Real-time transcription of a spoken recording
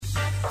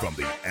from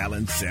the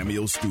Allen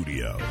Samuel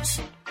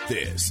Studios.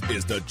 This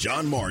is the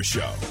John Morris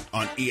Show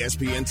on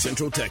ESPN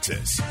Central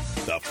Texas,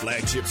 the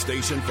flagship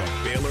station for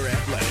Baylor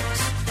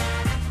Athletics.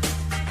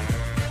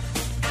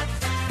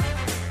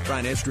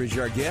 Brian Estridge,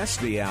 our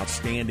guest, the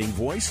outstanding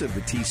voice of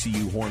the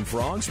TCU Horned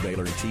Frogs.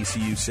 Baylor and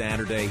TCU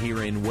Saturday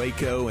here in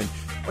Waco. And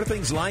what are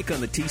things like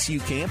on the TCU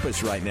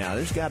campus right now?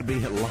 There's got to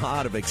be a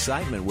lot of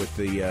excitement with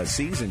the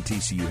season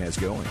TCU has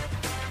going.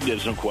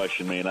 There's no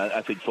question, man.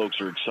 I think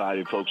folks are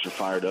excited. Folks are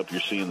fired up.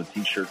 You're seeing the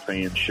T-shirt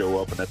fans show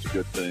up, and that's a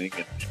good thing.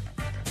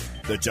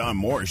 The John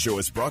Morris Show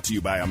is brought to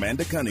you by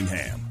Amanda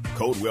Cunningham,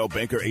 Coldwell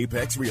Banker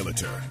Apex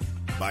Realtor,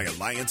 by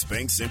Alliance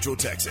Bank Central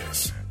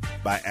Texas,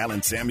 by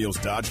Allen Samuels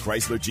Dodge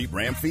Chrysler Jeep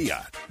Ram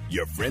Fiat,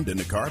 your friend in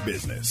the car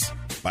business,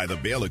 by the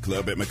Baylor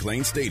Club at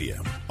McLean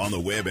Stadium, on the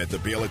web at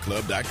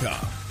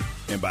thebaylorclub.com,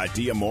 and by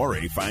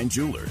Diamore Fine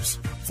Jewelers,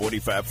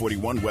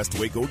 4541 West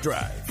Waco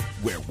Drive,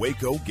 where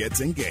Waco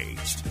gets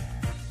engaged.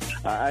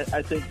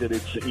 I think that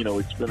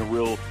it's been a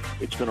real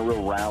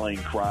rallying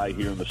cry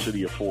here in the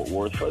city of Fort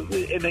Worth,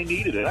 and they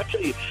needed it. I tell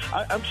you,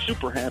 I'm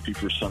super happy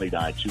for Sonny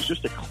Dykes, who's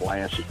just a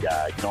classic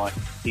guy.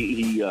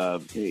 He's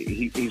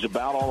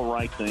about all the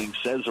right things,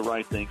 says the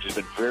right things. He's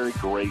been very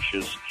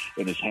gracious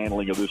in his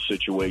handling of this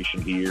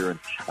situation here, and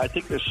I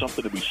think there's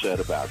something to be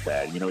said about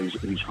that.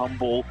 He's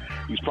humble.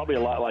 He's probably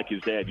a lot like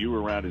his dad. You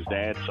were around his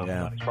dad sometimes.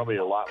 Yeah. He's probably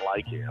a lot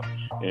like him,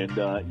 and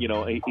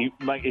he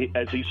might,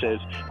 as he says,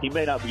 he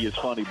may not be as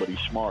funny, but he's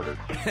smarter.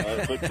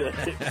 But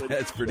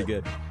that's pretty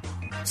good.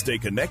 Stay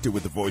connected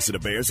with the Voice of the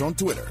Bears on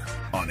Twitter,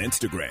 on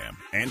Instagram,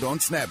 and on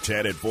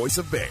Snapchat at Voice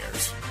of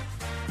Bears.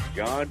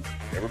 John,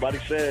 everybody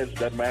says it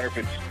doesn't matter if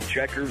it's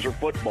checkers or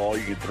football,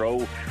 you can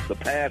throw the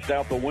past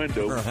out the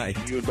window. Right.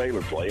 You and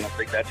Baylor play. I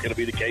think that's going to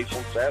be the case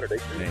on Saturday.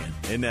 Man,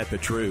 isn't that the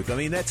truth? I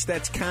mean, that's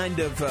kind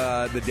of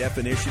the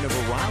definition of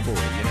a rivalry,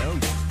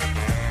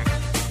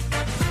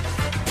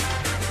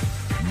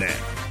 Now,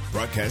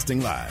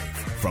 broadcasting live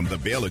from the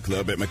Baylor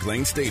Club at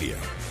McLean Stadium,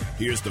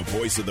 here's the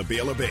voice of the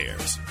Baylor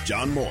Bears,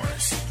 John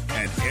Morris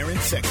and Aaron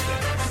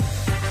Sexton.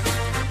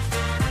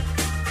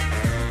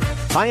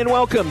 Hi and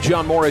welcome,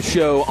 John Morris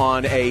Show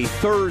on a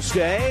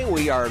Thursday.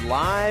 We are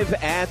live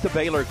at the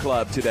Baylor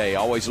Club today.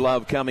 Always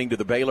love coming to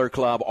the Baylor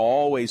Club.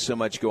 Always so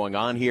much going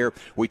on here.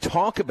 We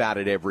talk about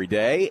it every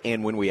day,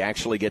 and when we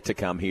actually get to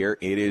come here,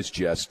 it is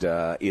just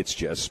it's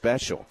just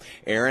special.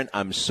 Aaron,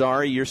 I'm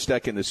sorry you're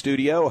stuck in the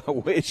studio. I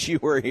wish you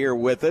were here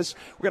with us.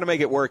 We're going to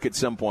make it work at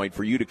some point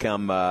for you to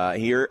come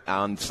here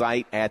on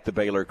site at the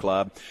Baylor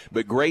Club.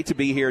 But great to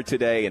be here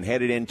today and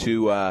headed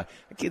into I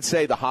could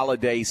say the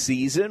holiday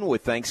season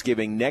with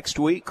Thanksgiving next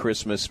week,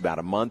 Christmas about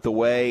a month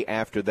away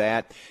after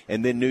that,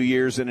 and then New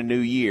Year's in a new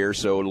year.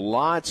 So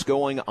lots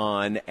going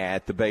on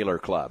at the Baylor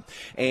Club.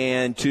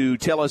 And to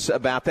tell us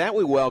about that,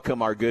 we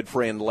welcome our good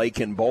friend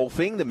Lakin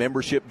Bolfing, the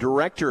membership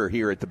director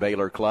here at the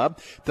Baylor Club.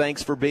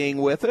 Thanks for being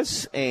with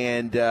us.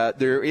 And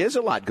there is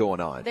a lot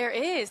going on. There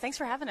is. Thanks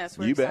for having us.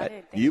 We're you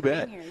excited. Bet. You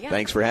bet. Yeah.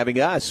 Thanks for having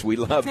us. We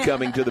love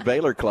coming to the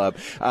Baylor Club.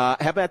 How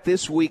about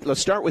this week? Let's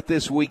start with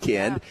this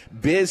weekend. Yeah.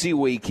 Busy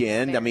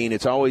weekend. I mean,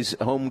 it's always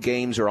home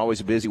games are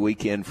always a busy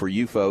weekend for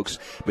you folks,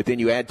 but then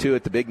you add to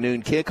it the big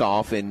noon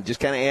kickoff and just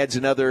kind of adds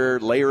another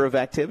layer of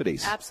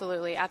activities.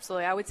 Absolutely.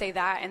 I would say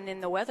that, and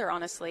then the weather,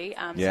 honestly.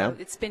 So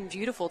it's been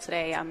beautiful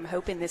today. I'm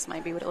hoping this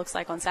might be what it looks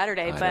like on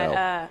Saturday,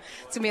 but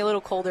it's going to be a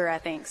little colder, I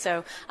think.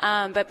 So,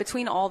 but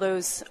between all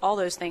those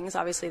things,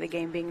 obviously the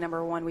game being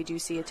number one, we do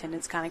see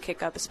attendance kind of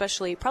kick up,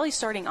 especially probably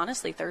starting,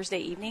 honestly, Thursday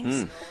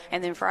evenings,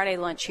 and then Friday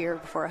lunch here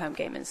before a home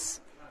game is.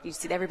 You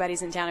see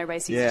everybody's in town, everybody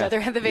sees each other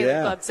at the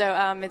Baylor Club.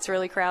 So it's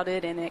really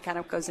crowded, and it kind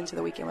of goes into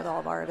the weekend with all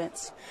of our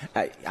events.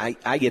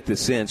 I get the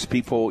sense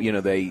people,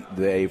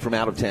 they from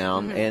out of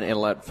town, and a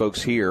lot of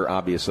folks here,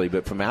 obviously,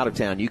 but from out of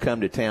town, you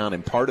come to town,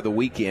 and part of the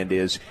weekend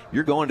is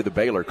you're going to the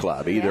Baylor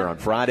Club, either on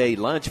Friday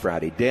lunch,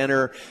 Friday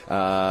dinner,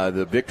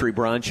 the victory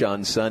brunch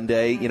on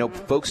Sunday.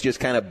 Folks just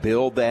kind of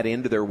build that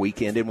into their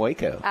weekend in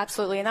Waco.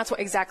 Absolutely, and that's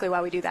exactly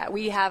why we do that.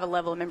 We have a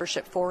level of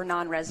membership for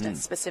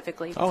non-residents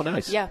specifically. Oh,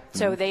 nice. Yeah,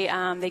 so they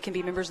can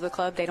be members of the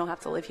club. They don't have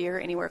to live here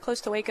anywhere close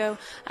to Waco,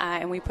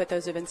 and we put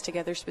those events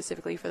together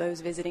specifically for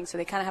those visiting, so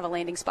they kind of have a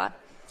landing spot.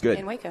 Good.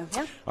 In Waco,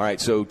 yeah. All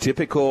right, so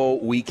typical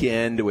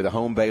weekend with a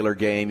home Baylor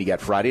game. You got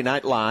Friday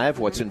Night Live.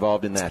 What's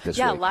involved in that this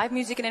week? Yeah, live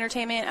music and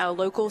entertainment.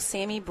 Local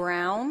Sammy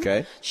Brown.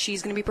 Okay.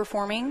 She's going to be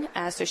performing.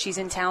 So she's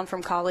in town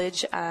from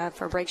college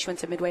for a break. She went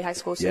to Midway High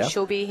School, so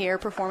she'll be here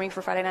performing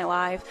for Friday Night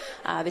Live.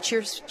 The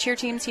cheer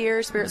team's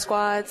here, Spirit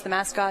Squads, the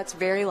mascots.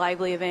 Very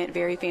lively event,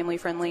 very family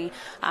friendly.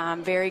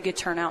 Very good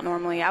turnout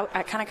normally.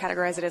 I kind of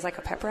categorize it as like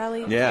a pep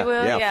rally. Yeah,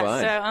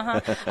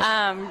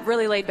 fun. So,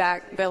 really laid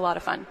back, but a lot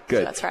of fun. Good.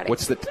 So that's Friday.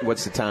 What's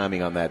the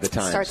timing on that? The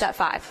time starts at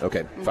 5.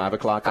 Okay, 5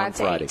 o'clock on 5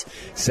 to Friday. 8.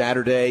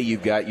 Saturday,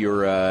 you've got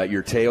your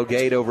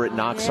tailgate over at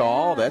Knox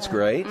Hall. That's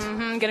great.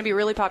 Going to be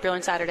really popular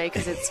on Saturday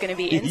because it's going to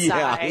be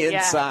inside.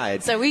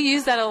 Inside. So we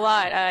use that a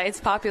lot. It's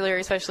popular,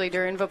 especially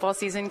during football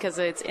season, because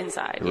it's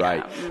inside.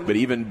 Right. But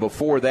even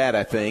before that,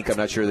 I think, I'm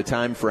not sure the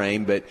time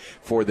frame, but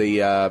for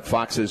the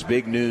Fox's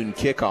Big Noon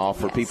kickoff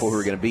for people who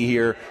are going to be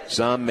here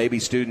some maybe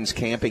students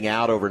camping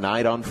out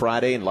overnight on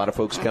Friday, and a lot of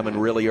folks coming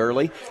really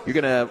early.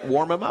 You're going to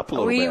warm them up a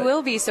little bit. We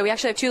will be. So we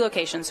actually have 2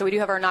 locations. So we do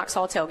have our Knox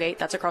Hall tailgate.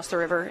 That's across the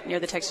river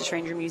near the Texas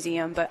Ranger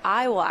Museum. But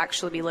I will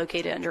actually be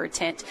located under a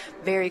tent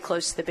very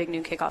close to the Big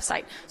Noon kickoff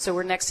site. So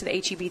we're next to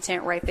the HEB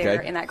tent right there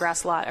in that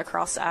grass lot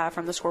across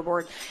from the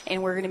scoreboard.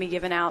 And we're going to be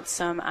giving out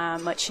some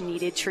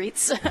much-needed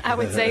treats, I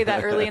would say,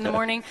 that early in the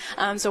morning.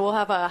 So we'll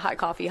have a hot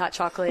coffee, hot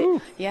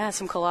chocolate,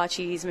 some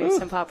kolaches, maybe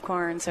some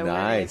popcorn. So we're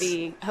going to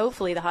be,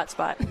 hopefully, the hot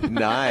spot.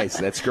 Nice.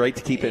 That's great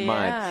to keep in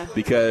mind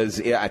because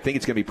I think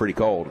it's going to be pretty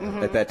cold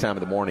at that time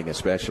of the morning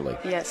especially.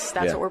 Yes,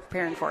 that's what we're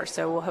preparing for.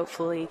 So we'll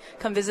hopefully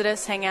come visit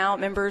us, hang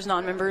out, members,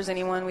 non-members,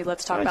 anyone. We'd love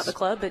to talk about the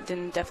club, but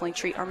then definitely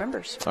treat our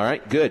members. All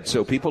right, good.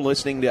 So people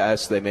listening to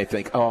us, they may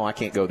think, oh, I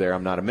can't go there,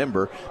 I'm not a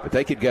member. But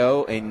they could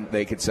go and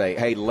they could say,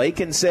 hey,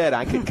 Lakin said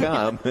I could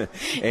come.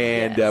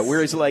 And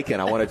where is Lakin?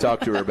 I want to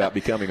talk to her about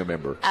becoming a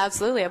member.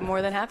 Absolutely. I'm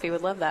more than happy.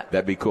 Would love that.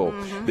 That'd be cool.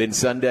 Then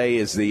Sunday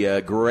is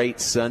the great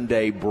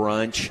Sunday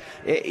brunch.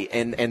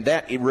 And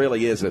that it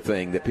really is a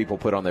thing that people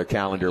put on their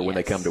calendar when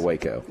they come to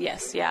Waco.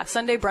 Yes,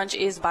 Sunday brunch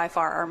is by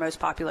far our most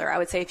popular. I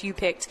would say if you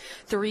picked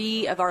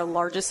 3 of our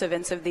largest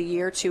events of the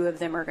year, 2 of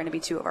them are going to be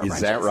 2 of our brunches.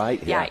 Is that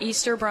right? Yeah,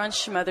 Easter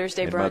brunch, Mother's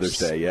Day brunch. Mother's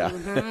Day,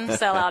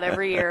 sell out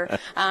every year.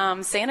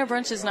 Santa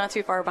brunch is not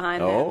too far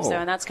behind them,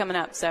 and that's coming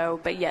up. So,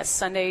 but yes,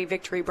 Sunday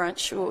Victory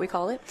Brunch, what we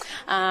call it,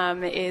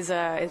 is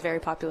very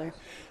popular.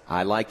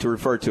 I like to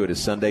refer to it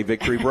as Sunday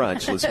Victory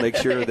Brunch. Let's make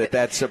sure that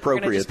that's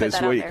appropriate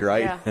this week,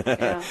 right?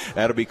 Yeah.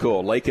 That'll be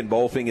cool. Lakin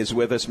Bolfing is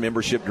with us,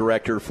 membership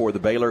director for the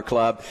Baylor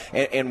Club.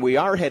 And we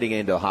are heading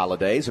into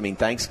holidays. I mean,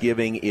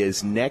 Thanksgiving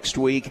is next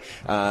week.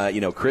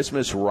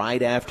 Christmas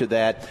right after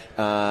that.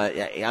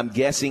 I'm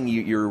guessing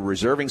you're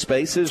reserving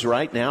spaces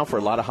right now for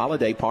a lot of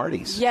holiday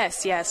parties.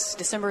 Yes.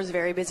 December is a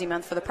very busy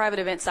month for the private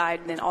event side,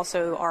 and then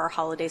also our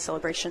holiday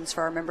celebrations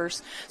for our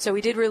members. So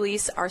we did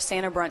release our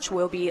Santa brunch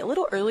will be a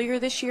little earlier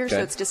this year, so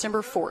it's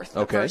December 4th,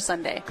 the first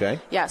Sunday. Okay.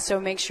 Yeah, so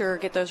make sure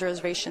get those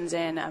reservations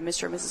in.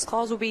 Mr. and Mrs.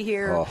 Claus will be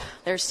here.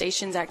 There's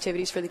stations,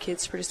 activities for the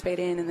kids to participate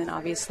in, and then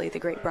obviously the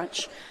great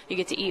brunch. You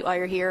get to eat while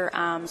you're here,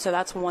 so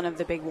that's one of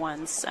the big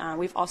ones.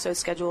 We've also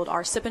scheduled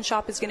our Sip and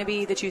Shop is going to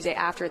be the Tuesday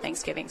after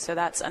Thanksgiving, so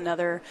that's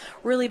another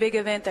really big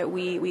event that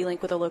we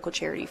link with a local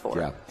charity for.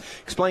 Yeah.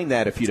 Explain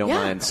that if you don't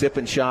mind. Sip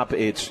and Shop,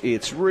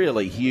 it's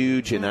really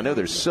huge, and I know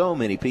there's so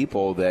many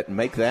people that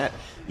make that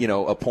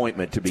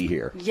appointment to be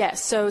here.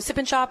 Yes. So Sip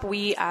and Shop,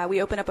 we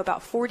open up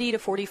about 40 to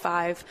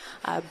 45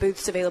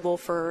 booths available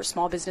for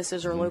small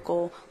businesses or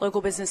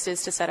local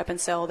businesses to set up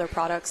and sell their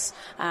products.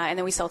 And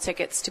then we sell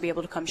tickets to be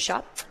able to come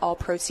shop. All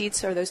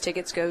proceeds or those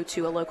tickets go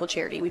to a local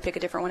charity. We pick a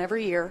different one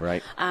every year.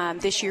 Right.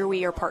 This year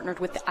we are partnered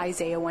with the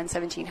Isaiah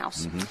 117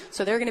 House.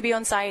 So they're going to be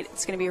on site.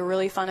 It's going to be a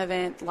really fun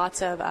event.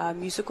 Lots of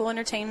musical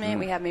entertainment.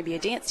 We have maybe a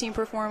dance team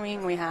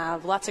performing. We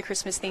have lots of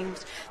Christmas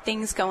themed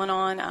things going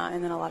on,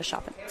 and then a lot of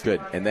shopping.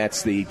 Good. And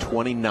that's the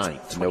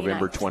 29th,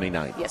 November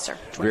 29th. Yes, sir.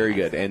 29th. Very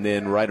good. And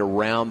then right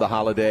around the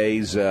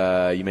holidays,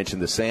 you mentioned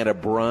the Santa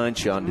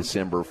brunch on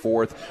December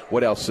 4th.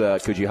 What else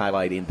could you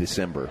highlight in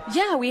December?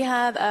 Yeah, we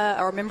have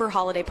our member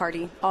holiday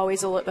party,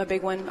 always a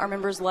big one our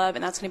members love,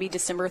 and that's going to be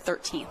December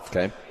 13th.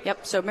 Okay.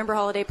 Yep, so member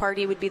holiday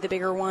party would be the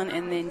bigger one,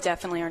 and then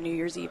definitely our New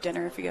Year's Eve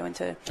dinner if you go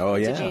into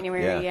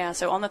January. Yeah,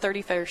 so on the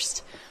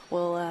 31st.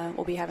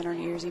 We'll be having our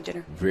New Year's Eve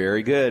dinner.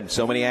 Very good.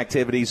 So many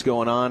activities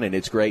going on, and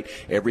it's great.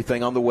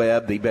 Everything on the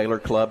web,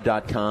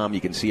 thebaylorclub.com.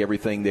 You can see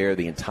everything there,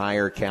 the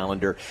entire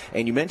calendar.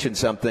 And you mentioned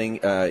something,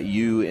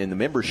 you in the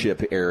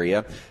membership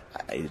area.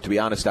 To be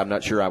honest, I'm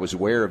not sure I was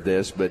aware of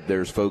this, but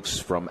there's folks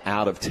from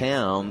out of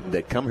town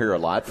that come here a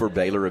lot for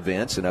Baylor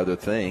events and other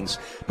things,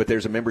 but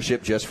there's a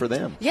membership just for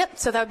them. Yep,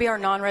 so that would be our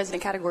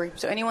non-resident category.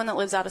 So anyone that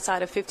lives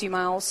outside of 50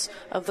 miles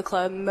of the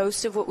club,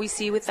 most of what we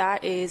see with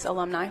that is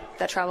alumni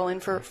that travel in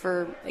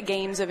for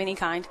games of any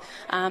kind.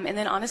 And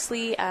then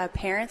honestly,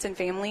 parents and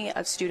family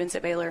of students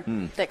at Baylor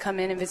that come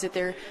in and visit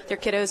their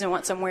kiddos and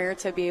want somewhere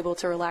to be able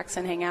to relax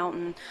and hang out.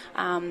 And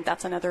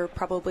that's another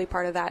probably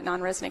part of that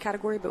non-resident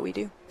category, but we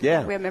do.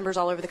 Yeah. We have members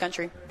all over the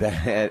country.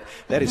 That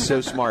is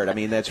so smart. I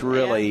mean, that's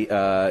really,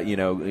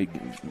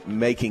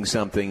 making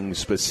something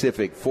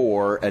specific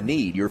for a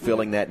need. You're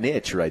filling that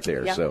niche right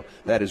there. Yeah. So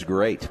that is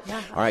great.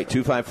 Yeah. All right,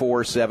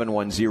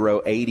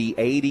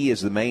 254-710-8080 is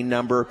the main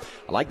number.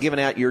 I like giving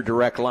out your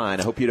direct line.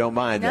 I hope you don't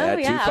mind that.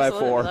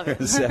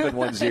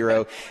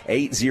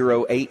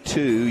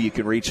 254-710-8082. You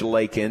can reach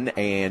Lakin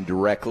and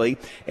directly.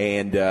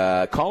 And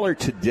call her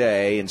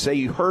today and say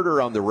you heard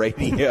her on the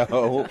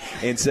radio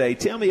and say,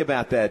 tell me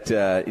about that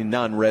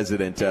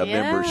non-resident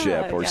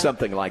membership or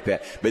something like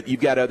that. But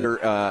you've got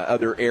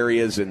other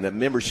areas, and the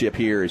membership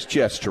here is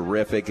just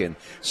terrific, and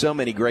so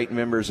many great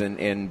members,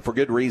 and for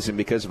good reason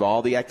because of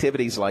all the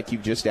activities like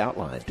you've just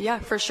outlined. Yeah,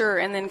 for sure.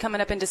 And then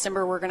coming up in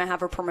December, we're going to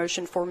have a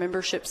promotion for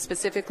membership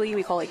specifically.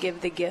 We call it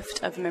Give the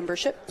Gift of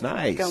Membership.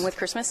 Nice. Going with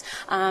Christmas.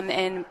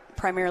 And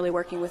primarily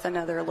working with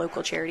another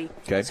local charity.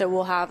 Okay. So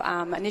we'll have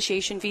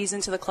initiation fees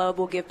into the club.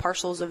 We'll give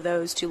partials of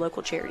those to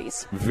local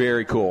charities.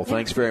 Very cool. Yeah.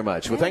 Thanks very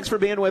much. Well, thanks for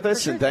being with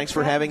us, and thanks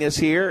for having us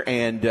here.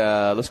 And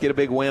let's get a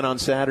big win on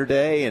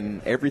Saturday,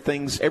 and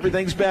everything's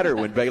better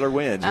when Baylor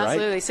wins, right?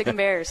 Absolutely. Sick and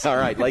Bears. All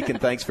right, Lakin,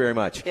 thanks very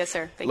much. Yes,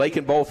 sir.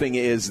 Lakin Bolfing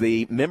is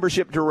the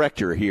membership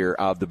director here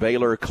of the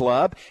Baylor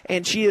Club,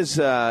 and she is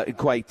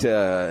quite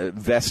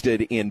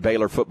vested in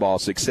Baylor football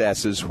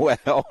success as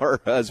well. Her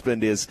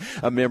husband is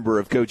a member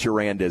of Coach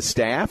Aranda's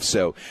staff,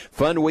 so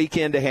fun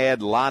weekend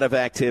ahead, a lot of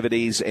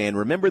activities. And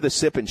remember, the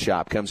Sip and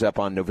Shop comes up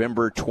on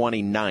November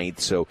 29th,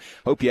 so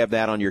hope you have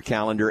that on your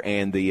calendar.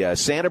 And the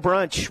Santa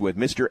Brunch with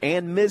Mr.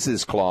 and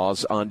Mrs.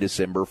 Claus on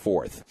December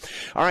 4th.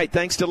 All right,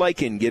 thanks to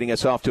Lakin getting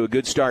us off to a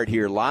good start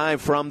here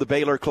live from the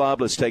Baylor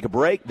Club. Let's take a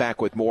break.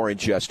 Back with more in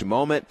just a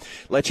moment.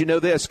 Let you know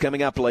this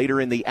coming up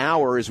later in the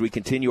hour as we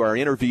continue our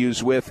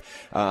interviews with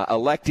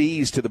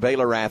electees to the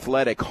Baylor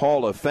Athletic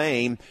Hall of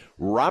Fame.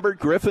 Robert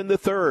Griffin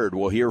III.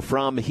 We'll hear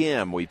from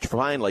him. We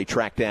finally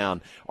tracked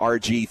down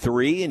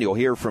RG3, and you'll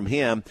hear from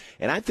him.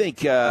 And I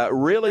think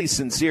really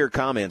sincere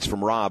comments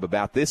from Rob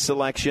about this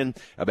selection,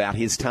 about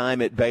his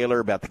time at Baylor,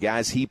 about the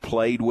guys he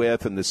played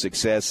with and the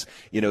success,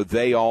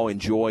 they all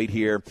enjoyed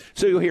here.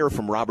 So you'll hear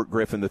from Robert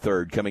Griffin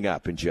III coming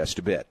up in just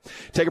a bit.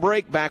 Take a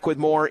break. Back with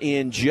more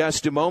in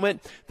just a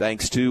moment.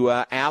 Thanks to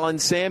Allen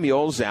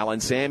Samuels,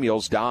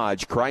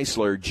 Dodge,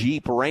 Chrysler,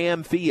 Jeep,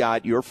 Ram,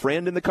 Fiat, your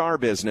friend in the car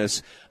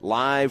business,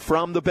 live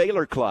from the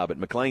Baylor Club at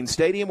McLean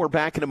Stadium. We're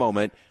back in a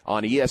moment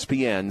on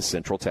ESPN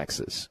Central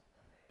Texas.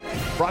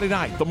 Friday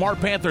night, the Mart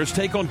Panthers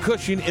take on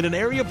Cushing in an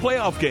area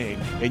playoff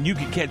game, and you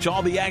can catch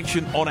all the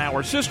action on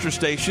our sister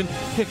station,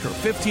 Kicker,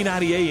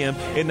 1590 AM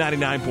and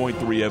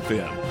 99.3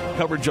 FM.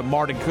 Coverage of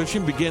Mart and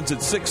Cushing begins at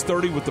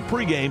 6:30 with the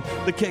pregame,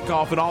 the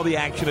kickoff, and all the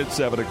action at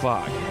 7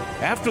 o'clock.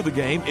 After the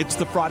game, it's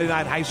the Friday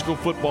Night High School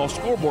Football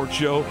Scoreboard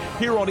Show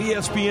here on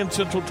ESPN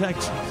Central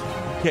Texas.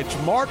 Catch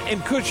Mart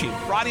and Cushing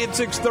Friday at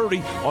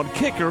 6:30 on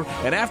Kicker,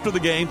 and after the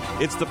game,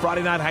 it's the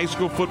Friday Night High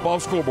School Football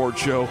Scoreboard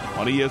Show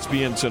on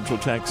ESPN Central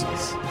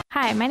Texas.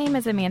 Hi, my name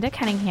is Amanda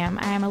Cunningham.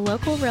 I am a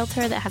local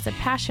realtor that has a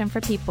passion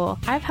for people.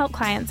 I've helped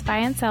clients buy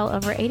and sell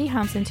over 80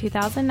 homes in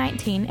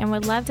 2019 and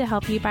would love to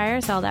help you buy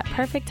or sell that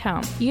perfect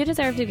home. You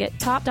deserve to get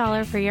top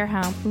dollar for your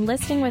home.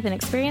 Listing with an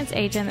experienced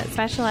agent that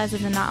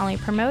specializes in not only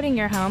promoting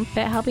your home,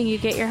 but helping you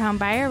get your home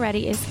buyer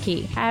ready is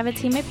key. I have a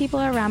team of people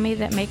around me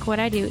that make what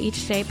I do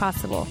each day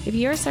possible. If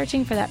you're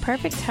searching for that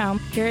perfect home,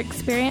 your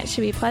experience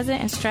should be pleasant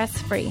and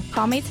stress-free.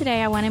 Call me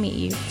today. I want to meet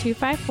you.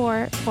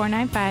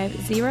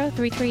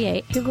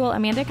 254-495-0338. Google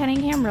Amanda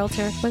Cunningham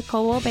Realtor with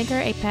Coldwell Banker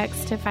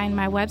Apex to find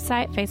my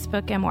website,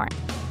 Facebook, and more.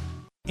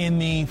 In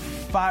the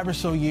 5 or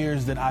so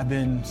years that I've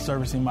been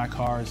servicing my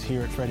cars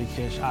here at Freddie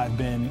Kish, I've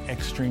been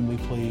extremely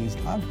pleased.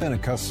 I've been a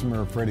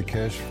customer of Freddie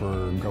Kish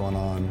for going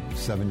on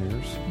 7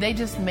 years. They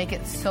just make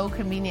it so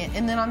convenient.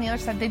 And then on the other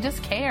side, they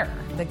just care.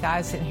 The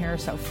guys sitting here are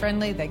so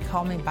friendly. They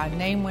call me by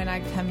name when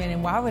I come in,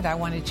 and why would I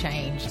want to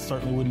change? I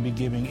certainly wouldn't be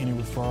giving any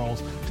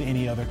referrals to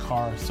any other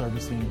car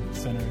servicing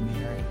center in the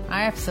area.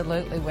 I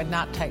absolutely would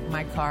not take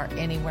my car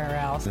anywhere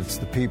else. It's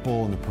the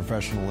people and the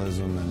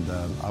professionalism, and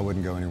I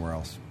wouldn't go anywhere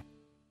else.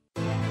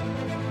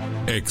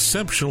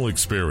 Exceptional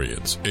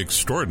experience,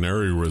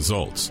 extraordinary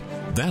results.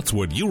 That's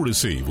what you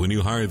receive when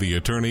you hire the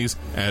attorneys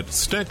at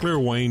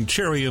Steckler, Wayne,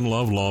 Cherry &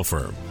 Love Law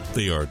Firm.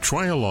 They are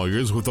trial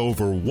lawyers with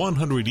over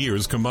 100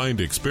 years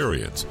combined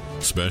experience,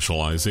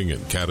 specializing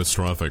in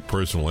catastrophic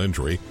personal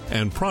injury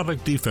and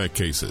product defect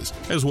cases,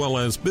 as well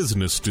as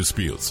business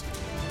disputes.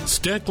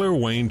 Steckler,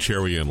 Wayne,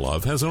 Cherry &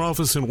 Love has an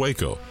office in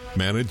Waco,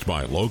 managed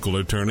by local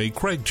attorney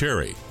Craig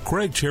Cherry.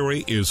 Craig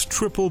Cherry is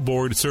triple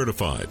board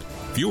certified.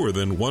 Fewer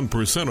than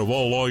 1% of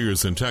all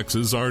lawyers in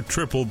Texas are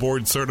triple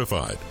board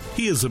certified.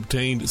 He has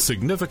obtained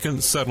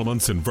significant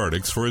settlements and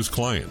verdicts for his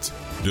clients,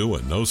 due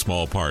in no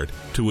small part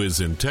to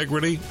his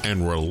integrity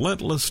and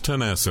relentless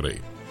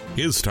tenacity.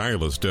 His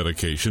tireless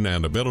dedication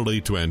and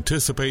ability to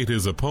anticipate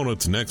his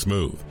opponent's next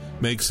move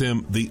makes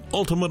him the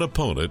ultimate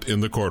opponent in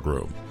the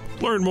courtroom.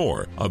 Learn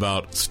more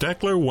about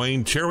Steckler,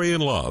 Wayne, Cherry &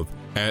 Love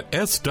at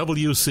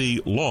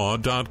swclaw.com.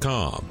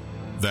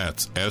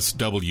 That's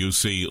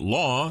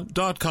swclaw.com.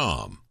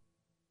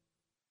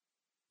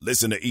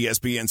 Listen to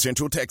ESPN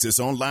Central Texas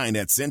online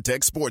at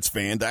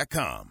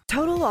centexsportsfan.com.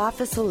 Total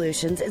Office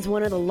Solutions is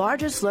one of the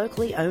largest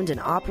locally owned and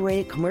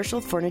operated commercial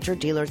furniture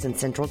dealers in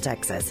Central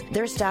Texas.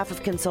 Their staff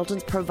of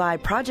consultants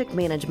provide project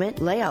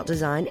management, layout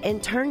design,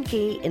 and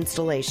turnkey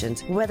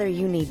installations. Whether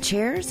you need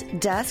chairs,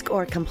 desk,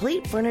 or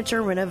complete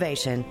furniture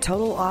renovation,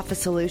 Total Office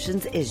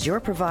Solutions is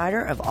your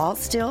provider of all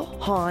steel,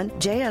 Hahn,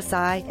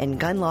 JSI, and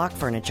Gunlock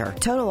furniture.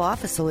 Total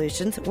Office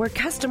Solutions, where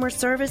customer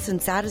service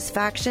and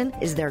satisfaction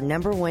is their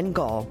number one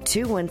goal.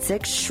 216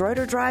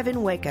 Schroeder Drive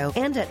in Waco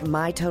and at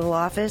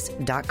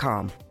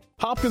mytotaloffice.com.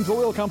 Hopkins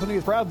Oil Company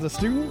is proud of the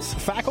students,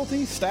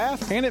 faculty,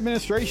 staff, and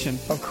administration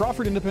of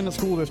Crawford Independent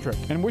School District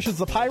and wishes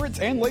the Pirates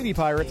and Lady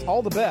Pirates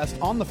all the best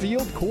on the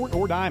field, court,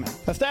 or diamond.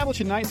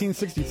 Established in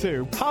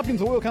 1962,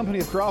 Hopkins Oil Company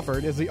of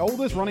Crawford is the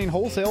oldest running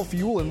wholesale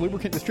fuel and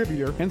lubricant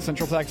distributor in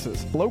Central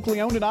Texas. Locally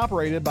owned and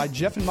operated by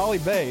Jeff and Molly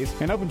Bays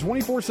and open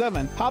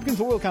 24/7,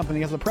 Hopkins Oil Company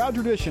has a proud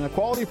tradition of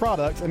quality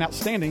products and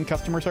outstanding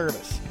customer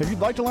service. If you'd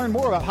like to learn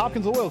more about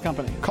Hopkins Oil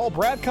Company, call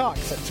Brad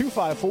Cox at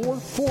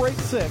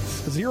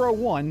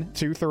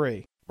 254-486-0123.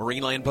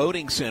 Marineland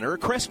Boating Center,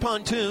 Crest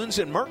Pontoons,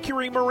 and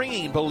Mercury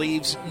Marine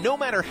believes no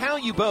matter how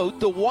you boat,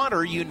 the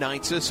water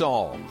unites us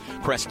all.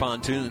 Crest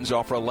Pontoons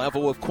offer a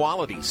level of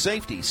quality,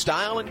 safety,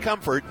 style, and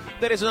comfort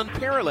that is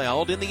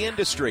unparalleled in the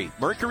industry.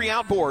 Mercury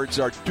outboards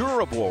are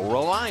durable,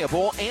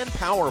 reliable, and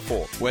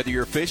powerful. Whether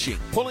you're fishing,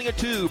 pulling a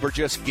tube, or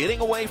just getting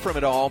away from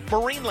it all,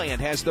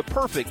 Marineland has the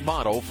perfect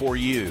model for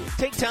you.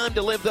 Take time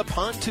to live the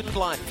pontoon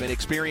life and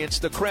experience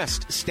the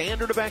Crest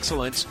standard of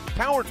excellence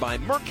powered by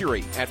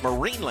Mercury at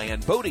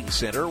Marineland Boating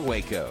Center,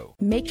 Waco.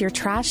 Make your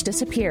trash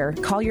disappear.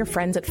 Call your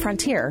friends at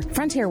Frontier.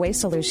 Frontier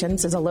Waste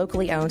Solutions is a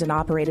locally owned and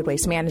operated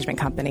waste management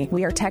company.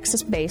 We are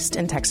Texas-based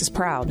and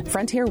Texas-proud.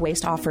 Frontier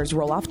Waste offers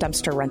roll-off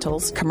dumpster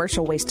rentals,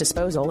 commercial waste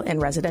disposal,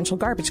 and residential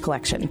garbage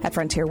collection. At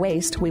Frontier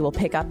Waste, we will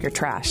pick up your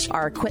trash.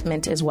 Our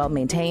equipment is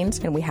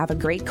well-maintained, and we have a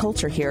great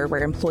culture here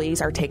where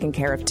employees are taken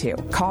care of, too.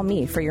 Call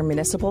me for your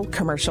municipal,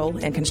 commercial,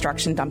 and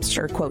construction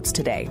dumpster quotes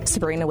today.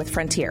 Sabrina with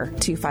Frontier,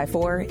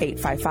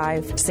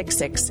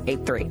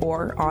 254-855-6683,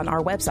 or on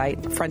our website,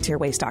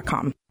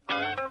 frontierwaste.com.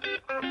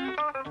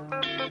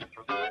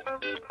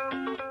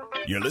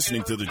 You're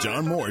listening to The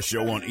John Morris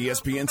Show on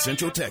ESPN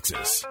Central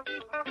Texas.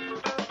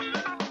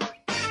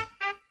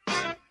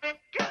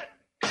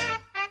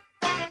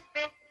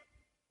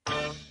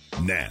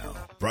 Now,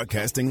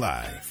 broadcasting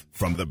live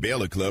from the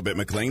Baylor Club at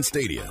McLean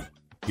Stadium,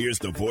 here's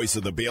the voice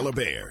of the Baylor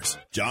Bears,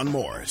 John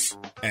Morris,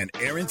 and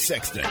Aaron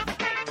Sexton.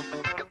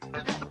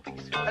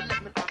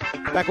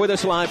 Back with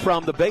us live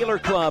from the Baylor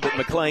Club at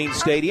McLean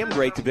Stadium.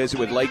 Great to visit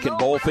with Lakin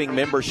Bolfing,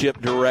 membership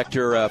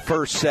director.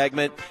 First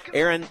segment.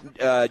 Aaron,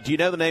 do you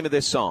know the name of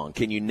this song?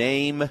 Can you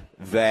name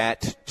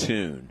that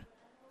tune?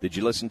 Did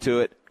you listen to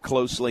it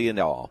closely and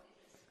all?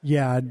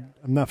 Yeah, I'm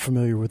not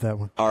familiar with that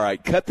one. All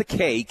right. Cut the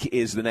Cake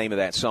is the name of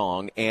that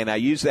song, and I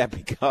use that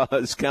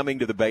because coming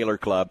to the Baylor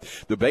Club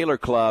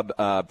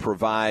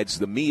provides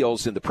the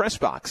meals in the press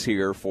box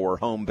here for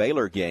home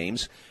Baylor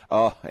games.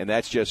 Oh, and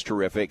that's just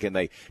terrific, and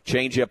they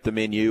change up the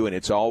menu, and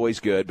it's always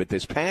good. But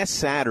this past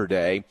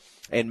Saturday,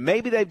 and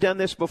maybe they've done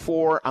this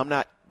before, I'm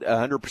not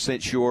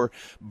 100% sure,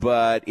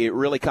 but it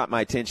really caught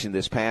my attention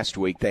this past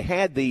week. They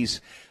had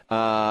these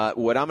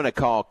what I'm going to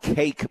call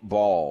cake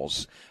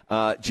balls,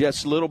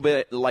 just a little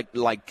bit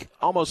like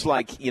almost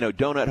like,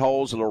 donut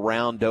holes, little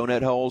round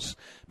donut holes,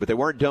 but they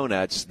weren't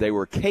donuts. They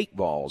were cake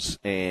balls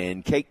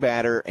and cake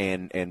batter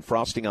and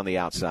frosting on the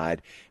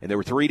outside. And there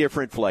were 3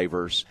 different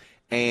flavors.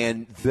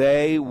 And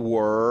they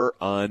were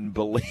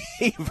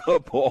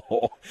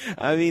unbelievable.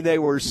 I mean, they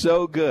were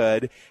so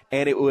good.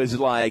 And it was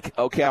like,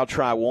 okay, I'll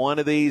try one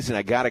of these, and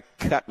I got to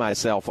cut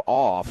myself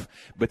off.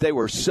 But they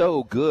were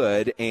so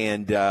good.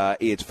 And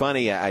it's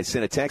funny, I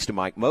sent a text to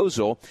Mike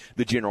Mosel,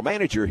 the general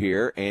manager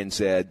here, and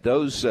said,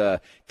 those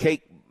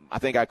cake, I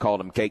think I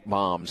called them cake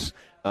bombs.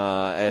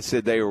 I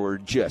said they were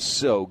just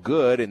so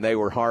good, and they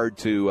were hard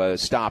to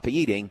stop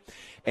eating.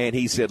 And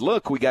he said,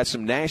 look, we got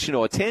some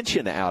national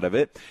attention out of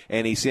it.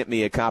 And he sent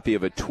me a copy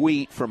of a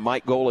tweet from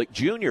Mike Golick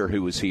Jr.,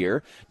 who was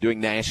here doing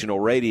national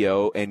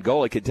radio. And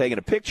Golick had taken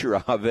a picture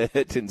of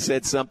it and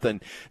said something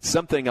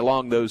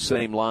along those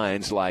same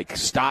lines, like,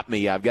 stop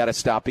me, I've got to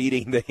stop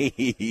eating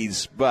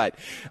these. But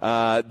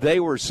they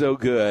were so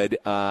good.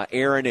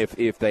 Aaron,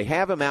 if they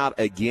have them out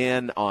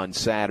again on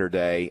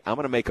Saturday, I'm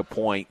going to make a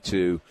point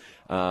to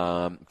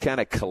kind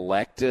of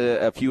collect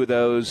a few of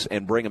those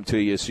and bring them to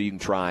you so you can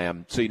try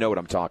them, so you know what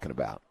I'm talking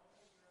about.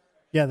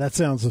 Yeah, that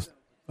sounds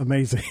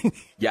amazing.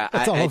 Yeah,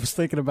 that's all I was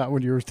thinking about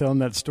when you were telling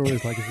that story.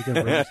 It's like, if you're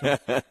going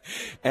to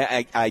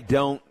I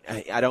don't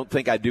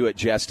think I do it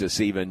justice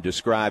even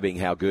describing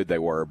how good they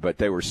were, but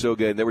they were so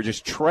good. There were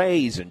just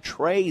trays and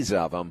trays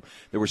of them.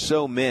 There were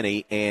so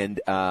many,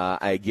 and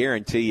I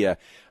guarantee you,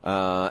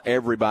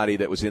 everybody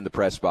that was in the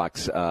press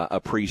box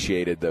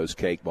appreciated those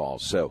cake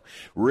balls. So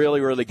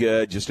really, really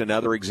good. Just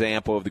another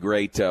example of the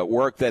great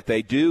work that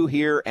they do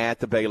here at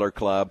the Baylor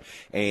Club,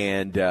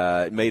 and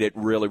made it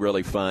really,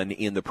 really fun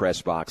in the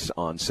press box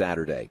on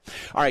Saturday.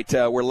 All right,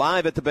 we're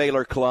live at the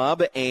Baylor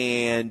Club,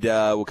 and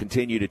we'll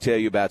continue to tell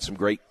you about some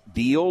great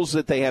deals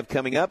that they have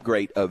coming up,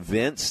 great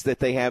events that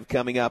they have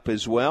coming up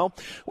as well.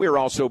 We are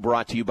also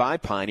brought to you by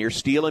Pioneer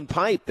Steel and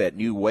Pipe, that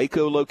new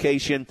Waco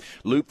location,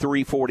 Loop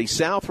 340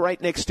 South, right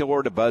next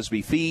door to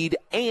Busby Feed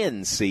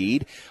and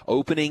Seed,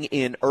 opening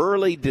in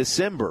early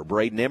December.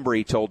 Braden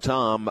Embry told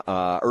Tom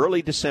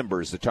early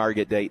December is the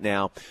target date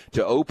now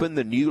to open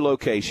the new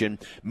location,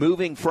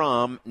 moving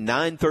from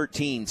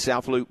 913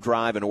 South Loop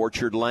Drive and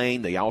Orchard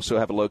Lane. They also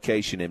have a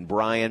location in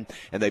Bryan,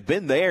 and they've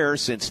been there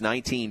since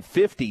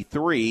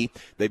 1953.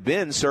 They've they've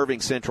been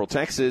serving Central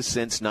Texas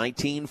since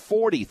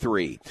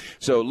 1943.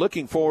 So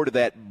looking forward to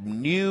that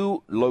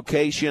new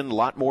location, a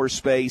lot more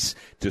space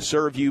to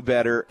serve you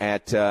better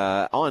at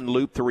on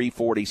Loop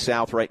 340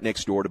 South, right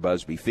next door to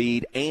Busby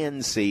Feed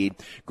and Seed.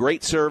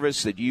 Great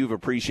service that you've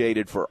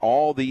appreciated for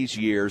all these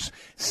years.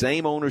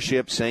 Same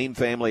ownership, same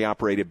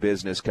family-operated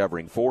business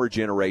covering 4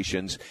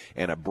 generations,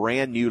 and a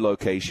brand new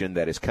location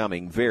that is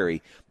coming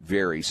very,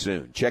 very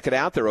soon. Check it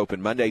out. They're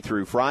open Monday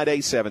through Friday,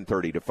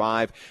 7:30 to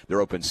 5.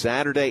 They're open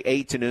Saturday,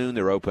 8 to noon.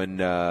 They're open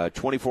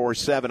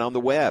 24/7 on the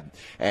web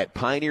at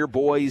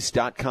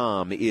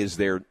pioneerboys.com is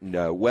their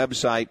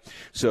website.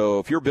 So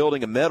if you're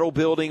building a metal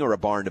building or a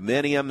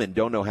barn-dominium and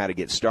don't know how to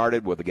get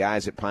started, well, the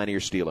guys at Pioneer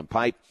Steel and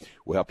Pipe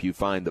will help you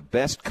find the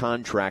best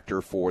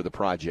contractor for the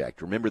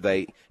project. Remember,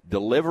 they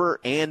deliver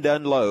and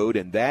unload,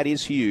 and that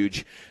is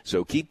huge.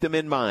 So keep them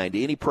in mind.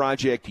 Any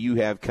project you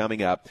have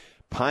coming up,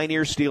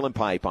 Pioneer Steel and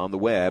Pipe on the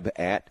web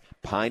at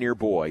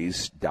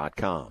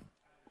pioneerboys.com.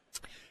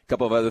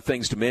 Couple of other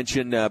things to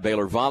mention.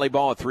 Baylor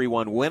volleyball, a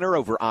 3-1 winner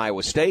over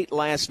Iowa State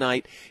last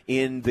night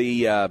in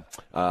the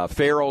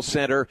Farrell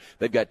Center.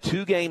 They've got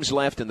 2 games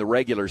left in the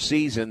regular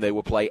season. They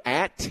will play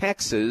at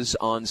Texas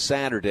on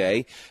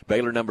Saturday.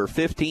 Baylor number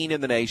 15 in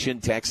the nation.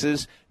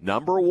 Texas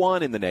number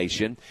 1 in the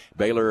nation.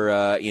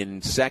 Baylor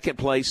in second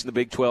place in the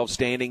Big 12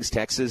 standings.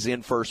 Texas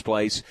in first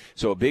place.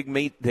 So a big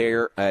meet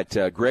there at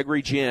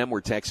Gregory Gym where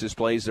Texas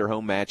plays their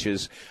home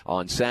matches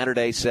on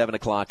Saturday, 7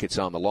 o'clock. It's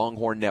on the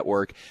Longhorn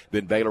Network.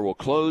 Then Baylor will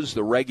close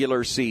the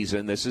regular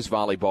season. This is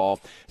volleyball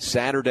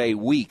Saturday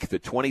week, the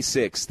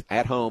 26th,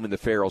 at home in the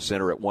Farrell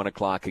Center at 1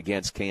 o'clock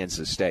against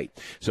Kansas State.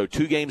 So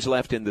 2 games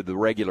left into the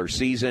regular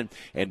season,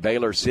 and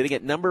Baylor sitting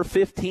at number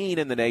 15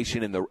 in the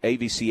nation in the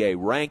AVCA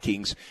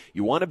rankings.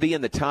 You want to be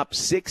in the top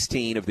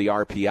 16 of the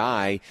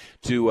RPI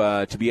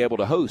to be able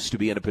to host, to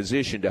be in a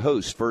position to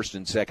host first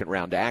and second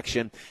round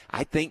action.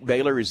 I think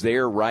Baylor is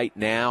there right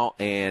now,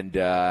 and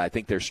I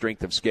think their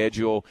strength of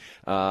schedule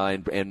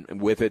and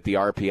with it, the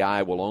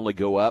RPI will only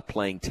go up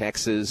playing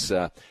Texas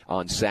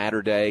on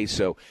Saturday.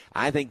 So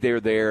I think they're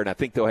there, and I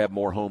think they'll have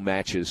more home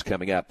matches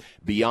coming up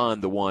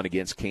beyond the one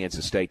against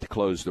Kansas State to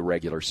close the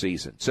regular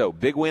season. So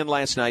big win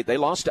last night. They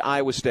lost to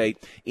Iowa State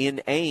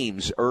in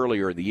Ames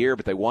earlier in the year,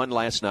 but they won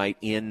last night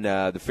in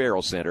the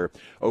Farrell Center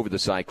over the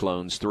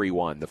Cyclones,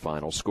 3-1 the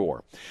final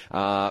score.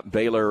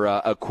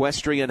 Baylor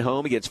Equestrian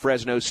home against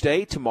Fresno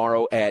State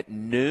tomorrow at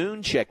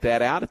noon. Check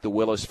that out at the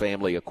Willis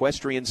Family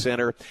Equestrian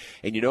Center.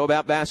 And you know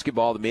about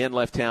basketball, the men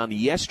left town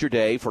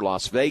yesterday for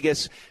Las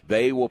Vegas.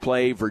 They will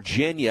play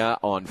Virginia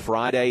on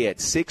Friday at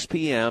 6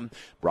 p.m.,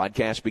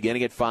 broadcast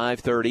beginning at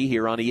 5:30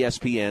 here on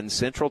ESPN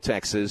Central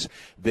Texas.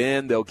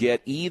 Then they'll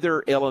get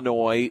either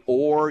Illinois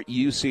or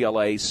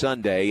UCLA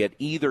Sunday at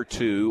either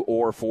 2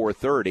 or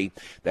 4:30.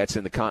 That's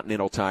in the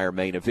Continental Tire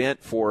main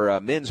event for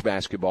men's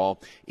basketball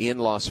in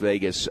Las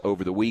Vegas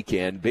over the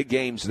weekend. Big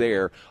games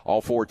there.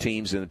 All 4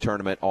 teams in the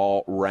tournament,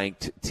 all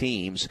ranked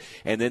teams.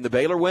 And then the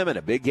Baylor women,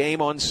 a big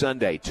game on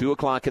Sunday, 2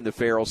 o'clock in the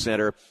Farrell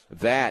Center.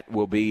 That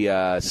will be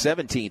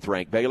 17th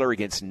ranked Baylor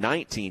against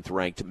 19th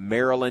ranked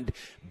Maryland.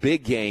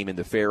 Big game in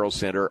the Farrell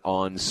Center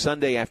on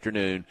Sunday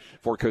afternoon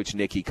for Coach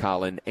Nikki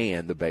Collin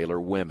and the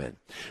Baylor women.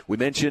 We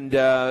mentioned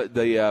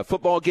the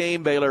football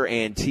game, Baylor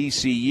and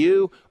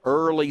TCU.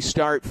 Early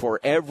start for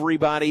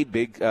everybody.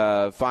 Big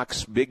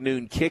Fox Big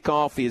Noon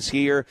kickoff is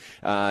here.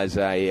 As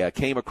I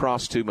came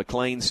across to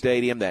McLean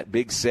Stadium, that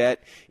big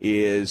set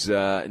is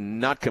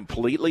not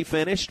completely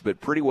finished, but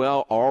pretty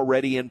well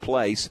already in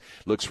place.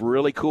 Looks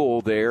really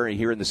cool there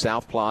here in the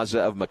South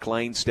Plaza of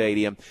McLean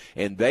Stadium.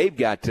 And they've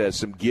got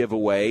some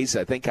giveaways.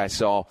 I think I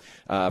saw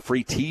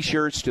free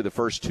T-shirts to the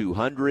first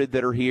 200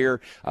 that are here,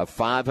 a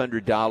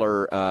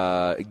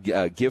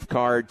 $500 gift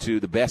card to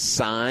the best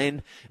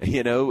sign,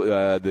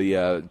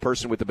 the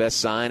person with the best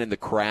sign in the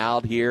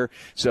crowd here.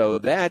 So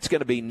that's going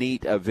to be a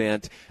neat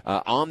event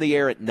on the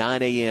air at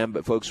 9 a.m.,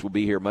 but folks will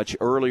be here much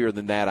earlier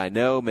than that, I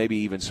know, maybe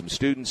even some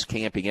students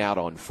camping out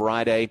on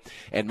Friday.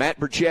 And Matt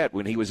Burchett,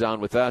 when he was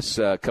on with us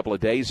a couple of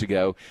days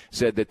ago,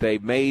 said that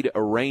they've made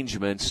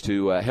arrangements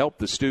to help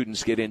the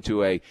students get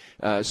into a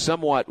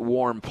somewhat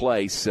warm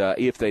place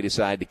if they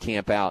decide to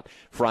camp out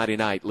Friday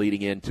night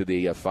leading into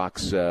the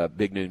Fox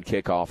Big Noon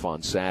kickoff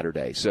on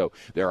Saturday. So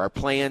there are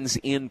plans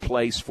in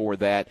place for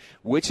that,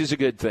 which is a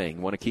good thing.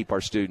 We want to keep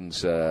our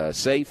students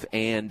safe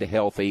and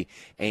healthy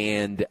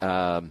and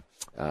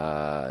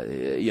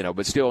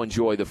but still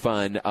enjoy the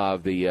fun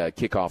of the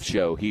kickoff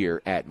show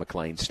here at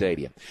McLean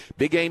Stadium.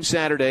 Big game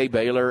Saturday,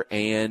 Baylor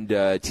and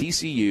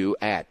TCU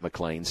at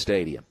McLean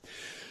Stadium.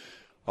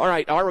 All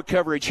right, our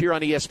coverage here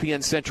on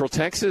ESPN Central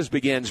Texas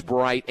begins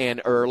bright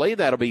and early.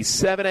 That'll be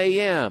 7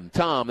 a.m.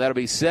 Tom, that'll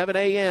be 7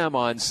 a.m.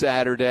 on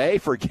Saturday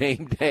for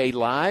Game Day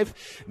Live,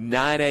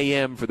 9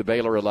 a.m. for the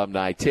Baylor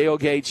Alumni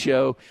Tailgate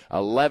Show,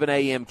 11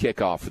 a.m.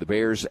 kickoff for the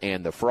Bears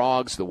and the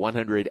Frogs, the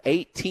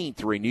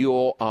 118th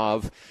renewal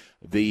of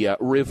the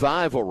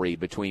rivalry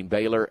between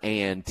Baylor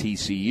and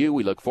TCU.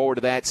 We look forward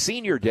to that.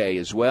 Senior Day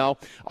as well.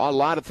 A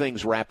lot of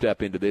things wrapped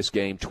up into this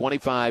game.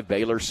 25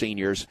 Baylor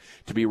seniors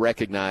to be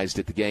recognized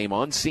at the game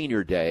on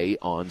Senior Day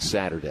on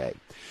Saturday.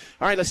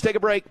 All right, let's take a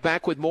break.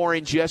 Back with more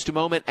in just a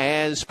moment.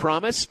 As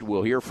promised,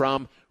 we'll hear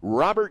from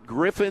Robert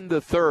Griffin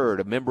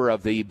III, a member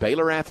of the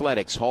Baylor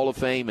Athletics Hall of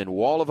Fame and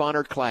Wall of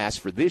Honor class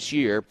for this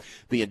year.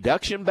 The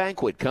induction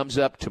banquet comes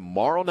up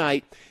tomorrow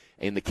night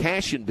in the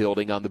Cashin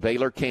building on the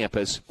Baylor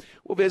campus.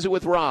 We'll visit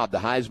with Rob, the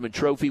Heisman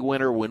Trophy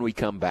winner, when we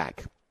come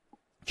back.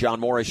 John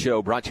Morris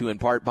Show brought to you in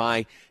part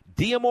by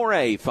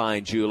Diamore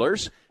Fine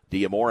Jewelers.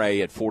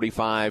 Diamore at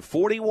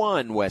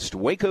 4541 West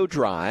Waco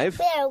Drive.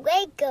 Where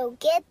Waco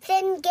gets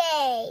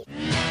engaged.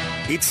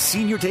 It's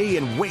Senior Day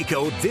in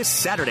Waco this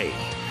Saturday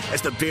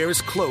as the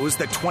Bears close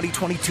the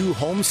 2022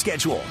 home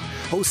schedule,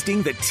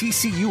 hosting the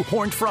TCU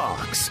Horned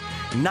Frogs.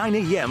 9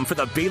 a.m. for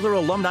the Baylor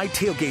Alumni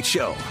Tailgate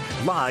Show,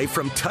 live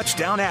from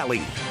Touchdown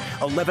Alley.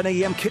 11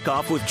 a.m.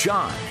 kickoff with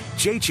John,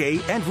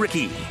 JJ, and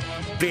Ricky.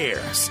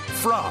 Bears,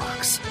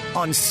 Frogs,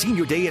 on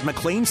Senior Day at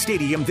McLean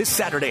Stadium this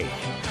Saturday.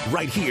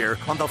 Right here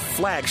on the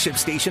flagship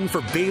station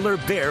for Baylor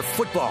Bear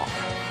football,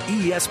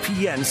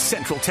 ESPN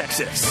Central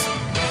Texas.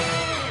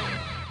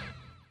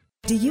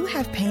 Do you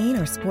have pain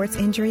or sports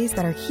injuries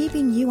that are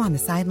keeping you on the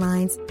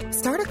sidelines?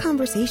 Start a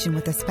conversation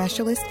with a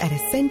specialist at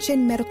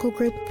Ascension Medical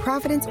Group,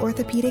 Providence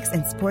Orthopedics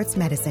and Sports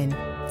Medicine.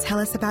 Tell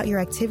us about your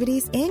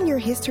activities and your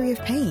history of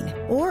pain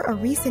or a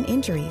recent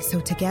injury so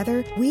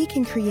together we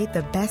can create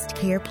the best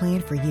care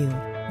plan for you.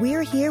 We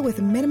are here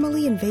with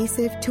minimally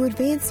invasive to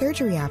advanced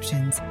surgery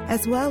options,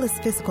 as well as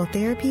physical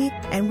therapy,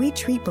 and we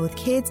treat both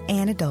kids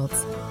and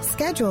adults.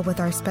 Schedule with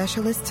our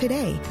specialist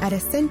today at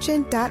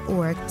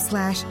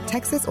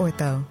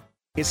ascension.org/TexasOrtho.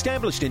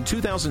 Established in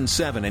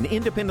 2007 and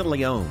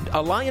independently owned,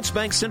 Alliance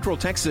Bank Central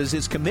Texas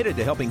is committed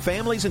to helping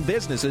families and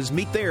businesses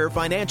meet their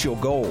financial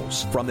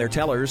goals. From their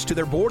tellers to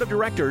their board of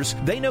directors,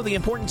 they know the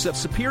importance of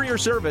superior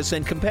service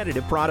and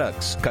competitive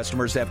products.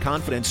 Customers have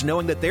confidence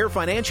knowing that their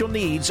financial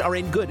needs are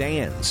in good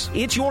hands.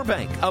 It's your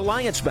bank,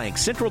 Alliance Bank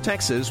Central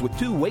Texas, with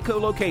 2 Waco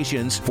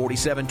locations,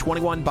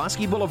 4721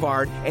 Bosque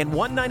Boulevard and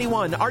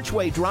 191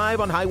 Archway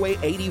Drive on Highway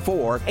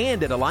 84,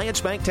 and at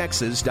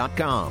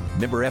AllianceBankTexas.com.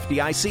 Member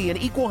FDIC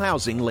and Equal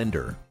Housing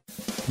Lender.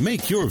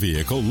 Make your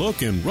vehicle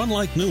look and run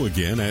like new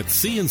again at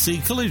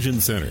CNC Collision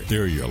Center.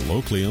 They're your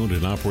locally owned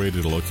and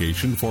operated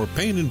location for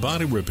paint and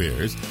body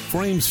repairs,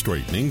 frame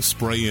straightening,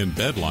 spray and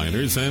bed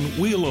liners, and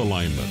wheel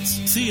alignments.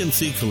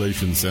 CNC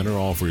Collision Center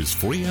offers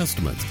free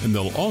estimates, and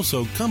they'll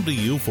also come to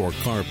you for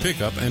car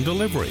pickup and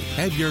delivery.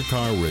 Have your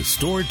car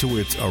restored to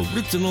its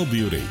original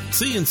beauty.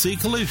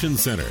 CNC Collision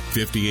Center,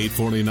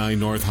 5849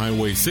 North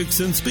Highway 6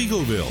 in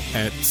Spiegelville,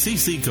 at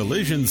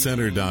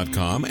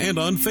cccollisioncenter.com and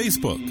on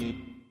Facebook.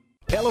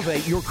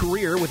 Elevate your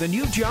career with a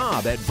new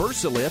job at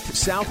Versalift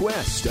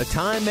Southwest, a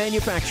time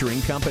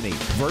manufacturing company.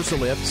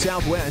 Versalift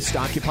Southwest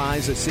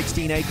occupies a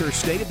 16-acre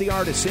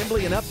state-of-the-art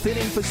assembly and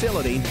upfitting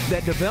facility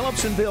that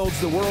develops and builds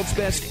the world's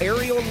best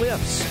aerial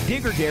lifts,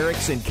 digger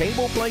derricks, and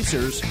cable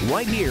placers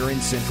right here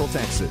in Central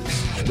Texas.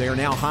 They are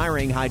now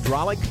hiring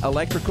hydraulic,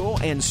 electrical,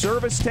 and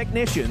service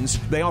technicians.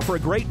 They offer a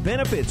great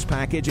benefits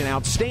package and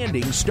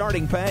outstanding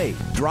starting pay.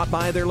 Drop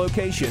by their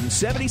location,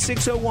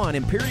 7601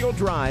 Imperial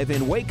Drive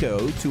in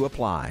Waco, to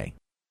apply.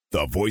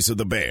 The voice of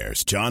the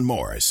Bears, John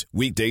Morris,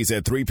 weekdays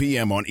at 3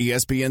 p.m. on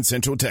ESPN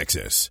Central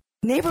Texas.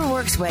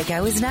 NeighborWorks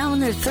Waco is now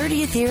in their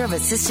 30th year of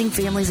assisting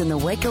families in the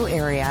Waco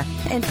area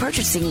and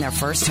purchasing their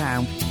first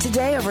home.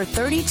 Today, over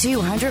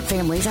 3,200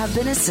 families have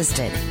been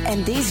assisted,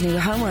 and these new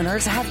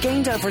homeowners have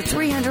gained over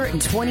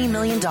 $320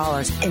 million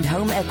in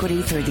home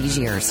equity through these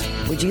years.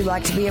 Would you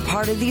like to be a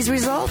part of these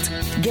results?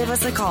 Give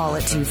us a call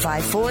at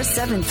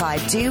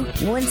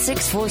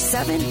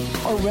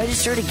 254-752-1647 or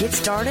register to get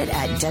started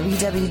at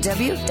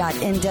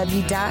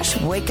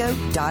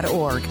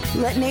www.nw-waco.org.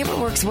 Let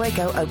NeighborWorks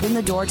Waco open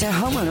the door to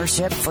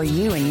homeownership for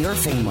you and your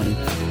family.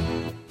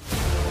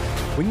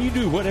 When you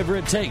do whatever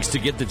it takes to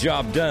get the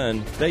job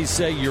done, they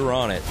say you're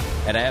on it.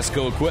 At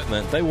ASCO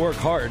Equipment, they work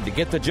hard to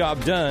get the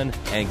job done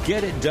and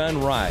get it done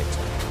right.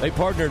 They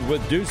partnered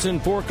with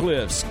Doosan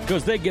Forklifts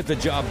because they get the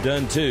job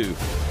done too.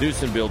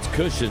 Doosan builds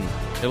cushion,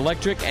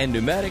 electric, and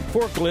pneumatic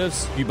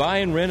forklifts you buy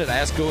and rent at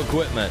ASCO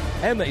Equipment,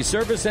 and they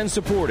service and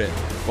support it.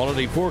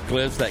 Quality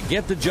forklifts that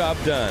get the job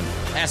done.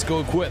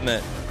 ASCO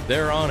Equipment,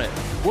 they're on it,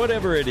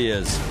 whatever it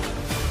is.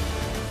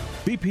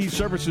 BP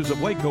Services of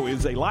Waco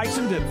is a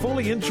licensed and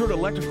fully insured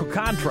electrical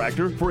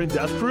contractor for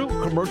industrial,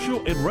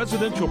 commercial, and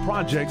residential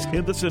projects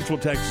in the Central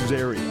Texas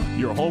area.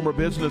 Your home or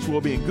business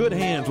will be in good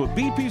hands with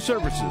BP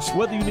Services,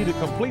 whether you need a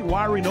complete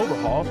wiring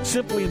overhaul,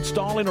 simply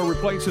installing or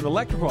replacing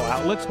electrical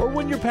outlets, or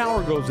when your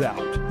power goes out.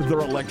 Their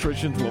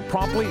electricians will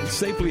promptly and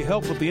safely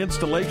help with the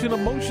installation of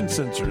motion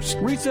sensors,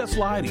 recessed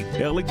lighting,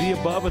 LED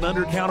above and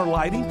under counter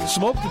lighting,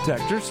 smoke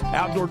detectors,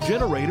 outdoor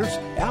generators,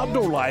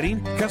 outdoor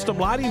lighting, custom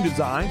lighting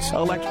designs,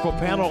 electrical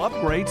panel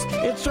upgrades,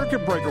 and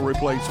circuit breaker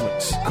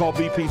replacements. Call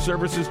BP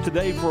Services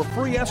today for a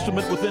free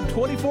estimate within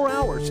 24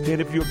 hours. And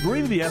if you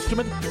agree to the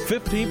estimate,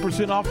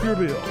 15% off your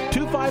bill.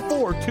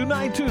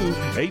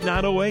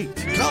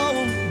 254-292-8908. Call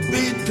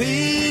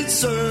BP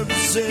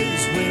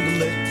Services when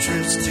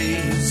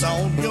electricity's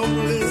on your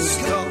list.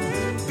 Call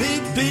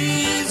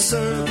BP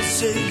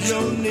Services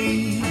your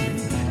need.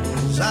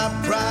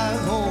 Our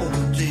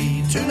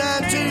priority.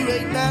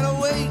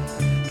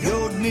 292-8908.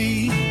 Your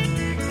need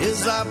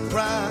is our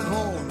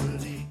priority.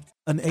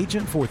 An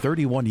agent for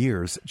 31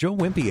 years, Joe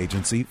Wimpy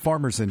Agency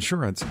Farmers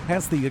Insurance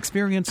has the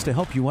experience to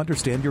help you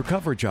understand your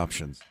coverage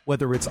options,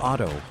 whether it's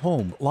auto,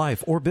 home,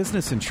 life, or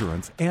business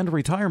insurance and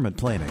retirement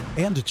planning.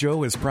 And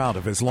Joe is proud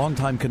of his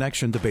longtime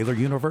connection to Baylor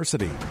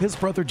University. His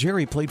brother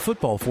Jerry played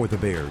football for the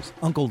Bears.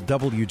 Uncle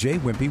W.J.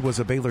 Wimpy was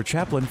a Baylor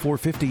chaplain for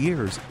 50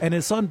 years, and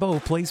his son Bo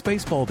plays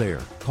baseball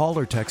there. Call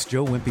or text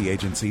Joe Wimpy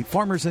Agency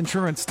Farmers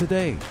Insurance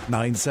today,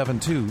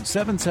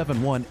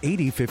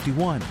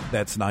 972-771-8051.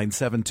 That's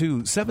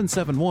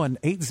 972-771-8051.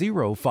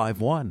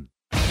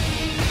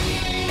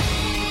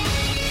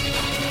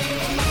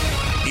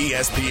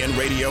 ESPN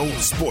Radio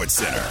Sports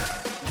Center.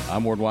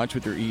 I'm Ward Watch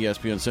with your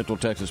ESPN Central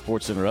Texas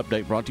Sports Center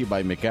update, brought to you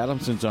by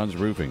McAdams & Sons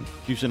Roofing.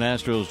 Houston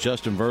Astros'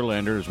 Justin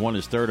Verlander has won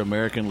his third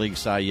American League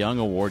Cy Young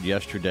Award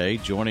yesterday,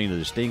 joining the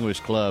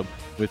distinguished club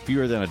with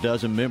fewer than a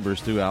dozen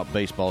members throughout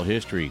baseball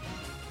history.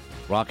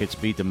 Rockets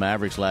beat the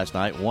Mavericks last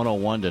night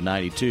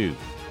 101-92.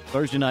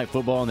 Thursday night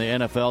football in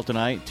the NFL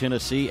tonight,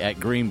 Tennessee at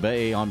Green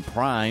Bay on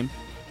Prime.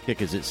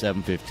 Kick is at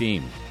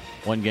 7:15.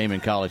 One game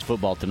in college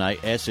football tonight,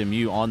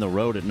 SMU on the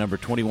road at number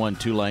 21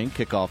 Tulane,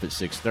 kickoff at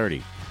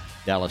 6:30.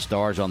 Dallas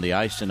Stars on the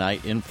ice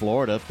tonight in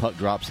Florida, puck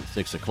drops at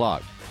 6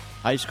 o'clock.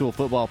 High school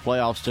football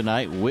playoffs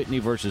tonight, Whitney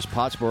versus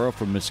Pottsboro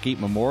from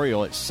Mesquite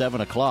Memorial at 7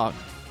 o'clock.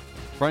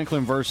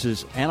 Franklin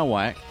versus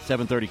Anahuac,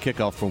 7:30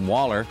 kickoff from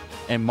Waller.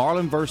 And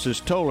Marlin versus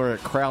Toller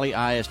at Crowley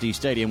ISD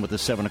Stadium with a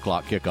 7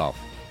 o'clock kickoff.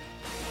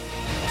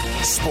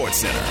 Sports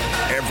Center,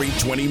 every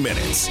 20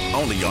 minutes,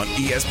 only on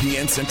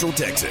ESPN Central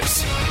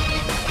Texas.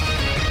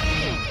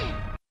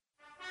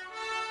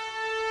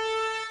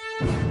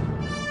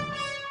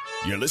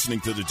 You're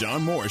listening to The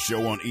John Morris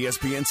Show on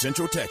ESPN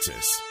Central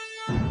Texas.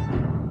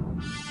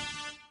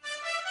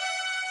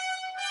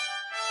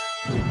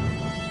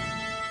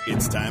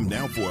 It's time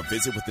now for a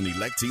visit with an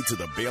electee to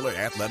the Baylor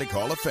Athletic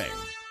Hall of Fame.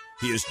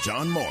 Here's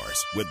John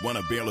Morris with one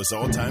of Baylor's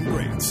all-time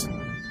greats.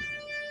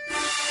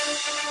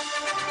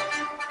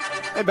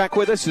 And back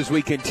with us as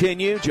we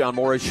continue. John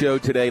Morris Show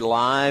today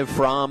live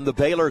from the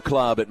Baylor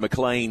Club at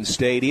McLean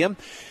Stadium.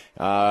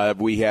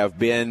 We have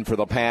been for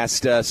the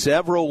past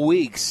several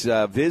weeks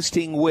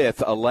visiting with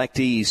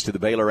electees to the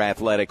Baylor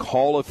Athletic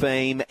Hall of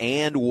Fame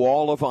and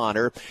Wall of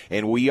Honor,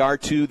 and we are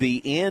to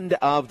the end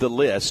of the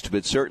list,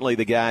 but certainly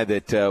the guy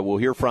that we'll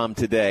hear from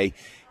today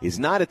is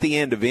not at the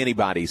end of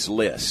anybody's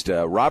list.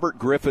 Robert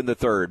Griffin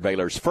III,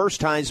 Baylor's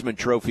first Heisman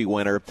Trophy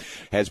winner,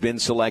 has been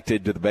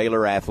selected to the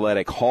Baylor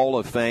Athletic Hall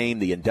of Fame.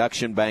 The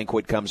induction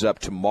banquet comes up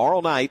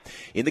tomorrow night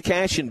in the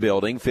Cashin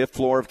Building, 5th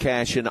floor of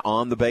Cashin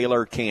on the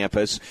Baylor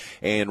campus.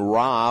 And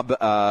Rob,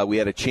 we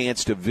had a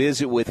chance to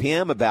visit with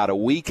him about a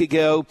week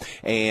ago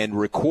and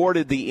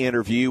recorded the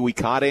interview. We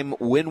caught him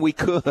when we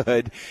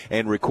could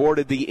and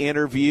recorded the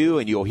interview,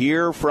 and you'll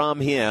hear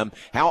from him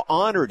how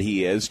honored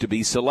he is to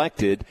be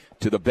selected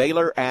to the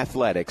Baylor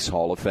Athletics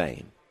Hall of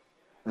Fame.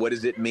 What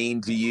does it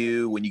mean to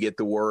you when you get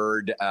the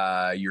word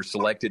you're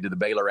selected to the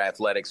Baylor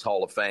Athletics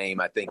Hall of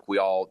Fame? I think we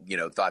all,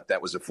 thought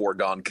that was a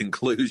foregone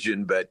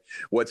conclusion, but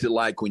what's it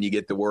like when you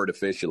get the word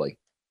officially?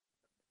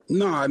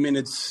 No, I mean,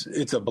 it's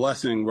a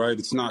blessing, right?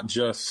 It's not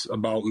just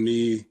about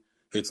me.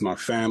 It's my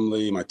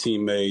family, my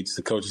teammates,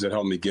 the coaches that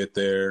helped me get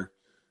there.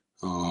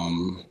 A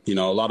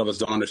lot of us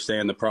don't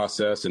understand the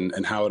process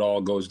and how it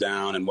all goes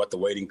down and what the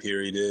waiting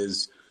period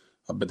is.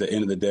 But at the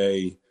end of the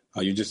day,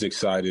 you're just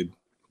excited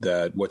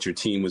that what your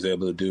team was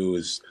able to do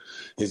is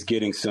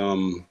getting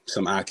some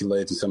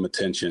accolades and some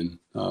attention.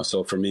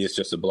 So for me, it's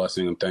just a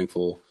blessing. I'm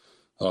thankful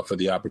for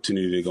the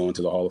opportunity to go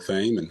into the Hall of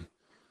Fame and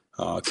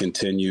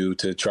continue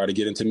to try to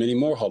get into many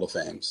more Hall of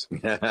Fames.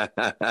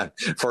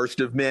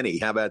 First of many.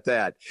 How about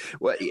that?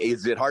 Well,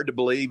 is it hard to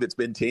believe it's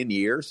been 10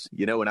 years?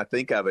 When I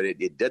think of it,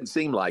 it doesn't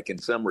seem like in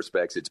some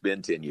respects it's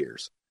been 10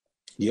 years.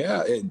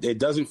 Yeah, it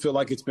doesn't feel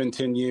like it's been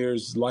 10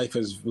 years. Life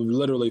has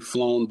literally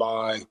flown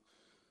by.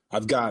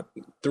 I've got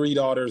 3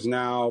 daughters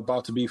now,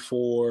 about to be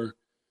 4.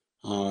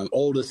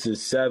 Oldest is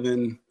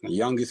 7. The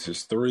youngest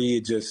is 3.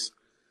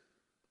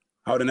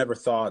 I would have never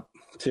thought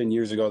 10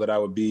 years ago that I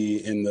would be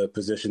in the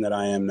position that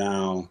I am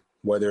now,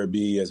 whether it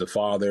be as a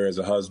father, as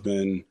a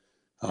husband,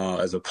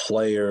 as a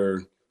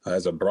player,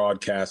 as a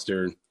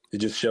broadcaster. It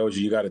just shows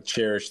you got to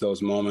cherish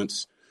those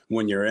moments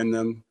when you're in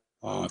them.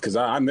 Because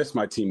I miss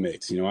my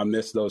teammates. I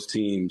miss those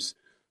teams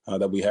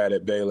that we had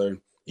at Baylor,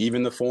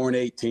 even the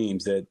 4-8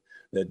 teams that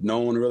no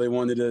one really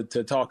wanted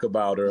to talk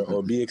about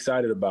or be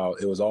excited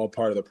about. It was all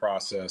part of the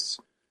process,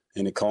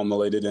 and it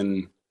culminated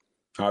in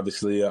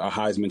obviously a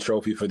Heisman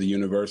Trophy for the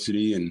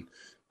university. And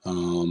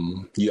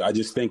I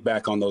just think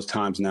back on those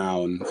times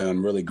now, and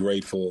I'm really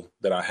grateful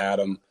that I had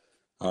them.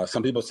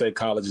 Some people say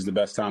college is the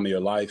best time of your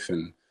life,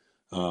 and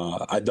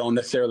I don't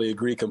necessarily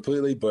agree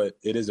completely, but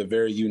it is a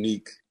very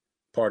unique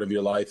part of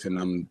your life, and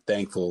I'm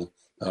thankful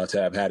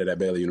to have had it at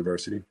Baylor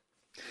University.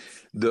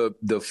 The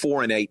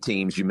 4-8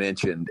 teams you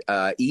mentioned,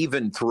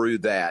 even through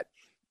that,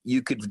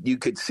 you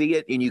could see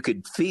it and you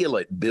could feel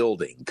it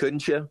building,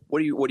 couldn't you? What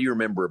do you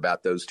remember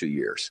about those 2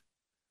 years?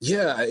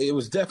 Yeah, it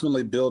was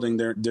definitely building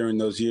there during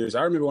those years.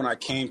 I remember when I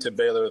came to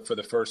Baylor for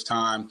the first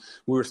time,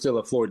 we were still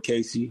at Floyd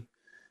Casey,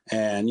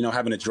 and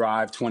having to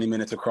drive 20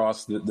 minutes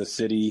across the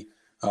city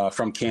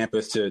from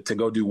campus to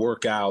go do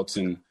workouts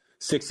and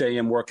 6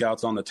 a.m.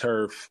 workouts on the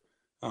turf.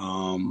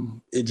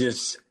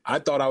 I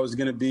thought I was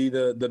going to be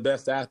the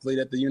best athlete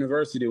at the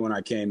university when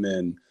I came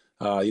in.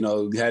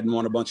 Hadn't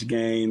won a bunch of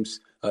games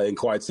in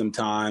quite some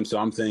time, so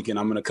I'm thinking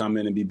I'm going to come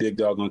in and be big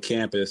dog on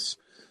campus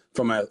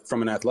from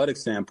an athletic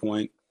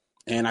standpoint.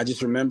 And I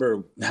just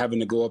remember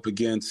having to go up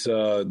against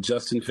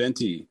Justin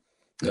Fenty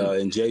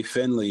and Jay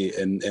Finley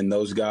and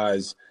those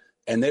guys,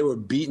 and they were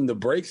beating the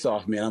brakes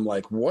off me. And I'm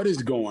like, what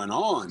is going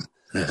on?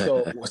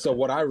 So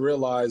what I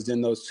realized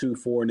in those 2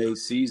 4-8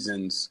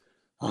 seasons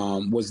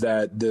was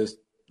that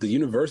the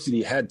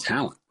university had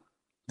talent.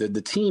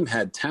 The team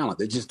had talent.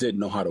 They just didn't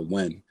know how to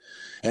win.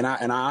 And I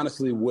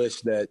honestly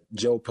wish that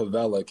Joe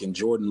Pavelec and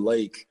Jordan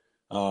Lake,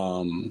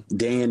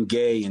 Dan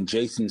Gay and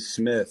Jason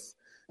Smith,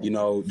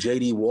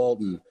 J.D.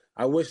 Walton,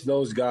 I wish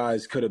those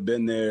guys could have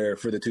been there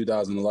for the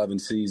 2011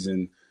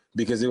 season,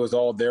 because it was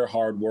all their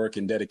hard work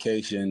and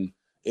dedication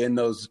in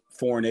those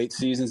 4-8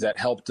 seasons that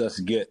helped us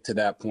get to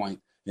that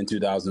point in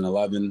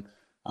 2011.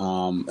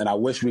 And I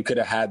wish we could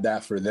have had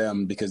that for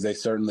them, because they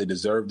certainly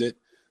deserved it.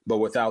 But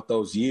without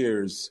those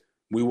years,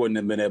 we wouldn't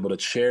have been able to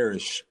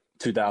cherish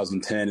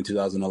 2010 and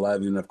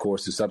 2011, and of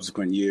course the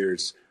subsequent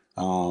years,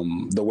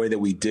 the way that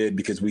we did,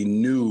 because we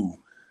knew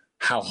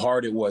how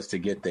hard it was to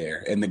get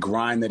there and the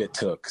grind that it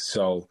took.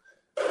 So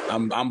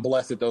I'm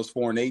blessed that those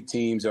 4-8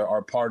 teams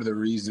are part of the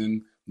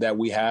reason that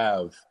we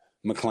have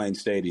McLean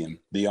Stadium,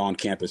 the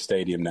on-campus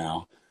stadium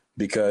now,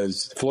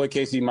 because Floyd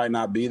Casey might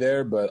not be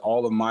there, but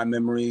all of my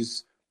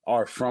memories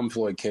are from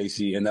Floyd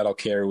Casey, and that'll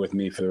carry with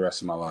me for the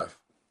rest of my life.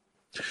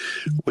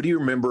 What do you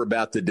remember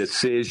about the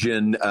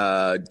decision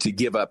to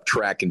give up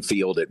track and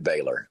field at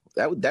Baylor?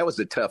 That was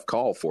a tough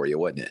call for you,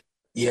 wasn't it?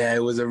 Yeah,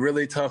 it was a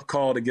really tough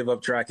call to give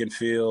up track and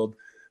field.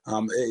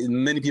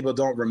 Many people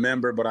don't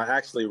remember, but I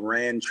actually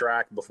ran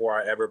track before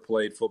I ever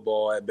played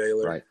football at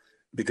Baylor, right,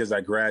 because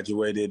I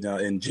graduated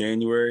in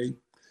January.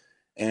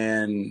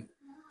 And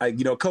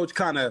Coach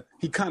kind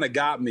of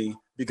got me,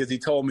 because he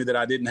told me that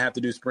I didn't have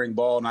to do spring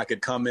ball and I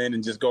could come in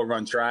and just go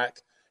run track.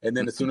 And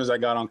then as soon as I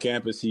got on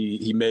campus,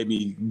 he made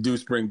me do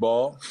spring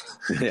ball.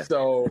 Yeah.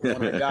 So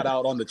when I got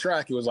out on the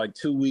track, it was like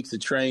 2 weeks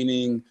of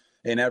training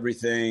and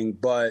everything.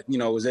 But,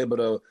 was able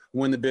to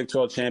win the Big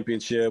 12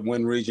 championship,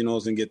 win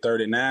regionals, and get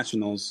third at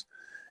nationals.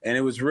 And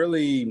it was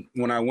really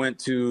when I went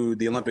to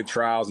the Olympic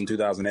trials in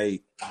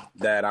 2008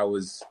 that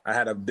I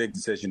had a big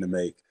decision to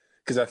make,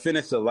 because I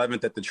finished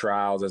 11th at the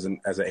trials as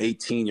an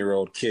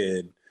 18-year-old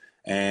kid.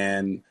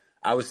 And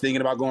I was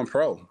thinking about going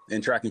pro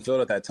in track and field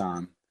at that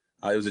time.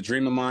 It was a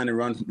dream of mine to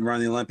run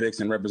the Olympics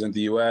and represent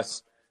the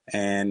U.S.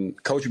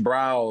 And Coach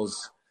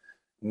Browse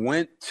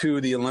went to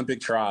the Olympic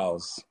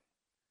trials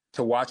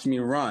to watch me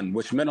run,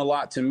 which meant a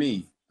lot to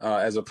me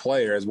as a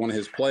player, as one of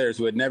his players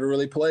who had never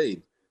really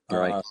played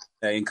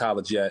in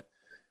college yet.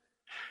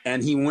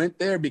 And he went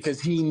there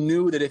because he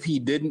knew that if he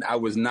didn't, I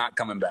was not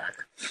coming back.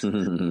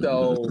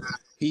 So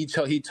he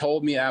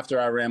told me after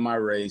I ran my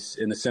race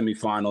in the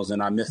semifinals,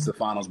 and I missed the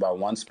finals by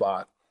one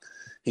spot,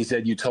 he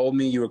said, "You told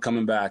me you were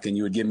coming back and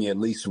you would give me at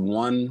least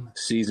one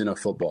season of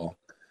football."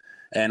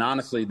 And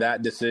honestly,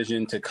 that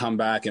decision to come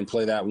back and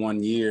play that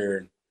 1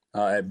 year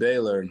at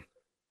Baylor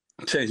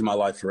changed my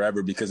life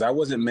forever, because I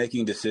wasn't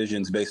making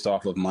decisions based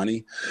off of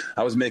money.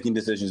 I was making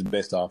decisions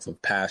based off of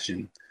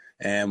passion.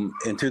 And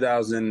in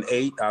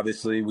 2008,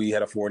 obviously, we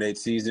had a 4-8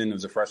 season. It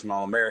was a freshman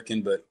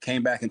All-American, but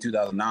came back in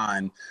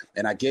 2009.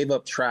 And I gave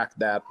up track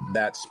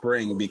that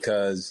spring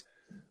because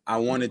I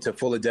wanted to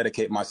fully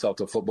dedicate myself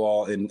to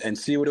football and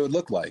see what it would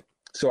look like.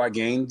 So I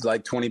gained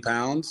like 20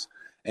 pounds,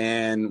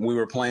 and we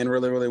were playing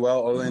really, really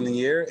well early in the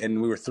year,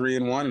 and we were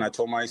 3-1, and I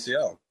tore my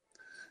ACL.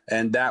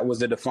 And that was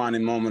the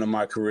defining moment of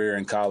my career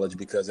in college,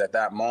 because at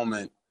that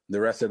moment, the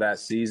rest of that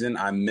season,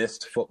 I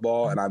missed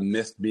football and I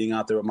missed being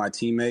out there with my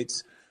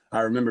teammates.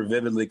 I remember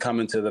vividly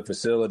coming to the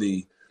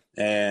facility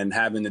and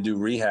having to do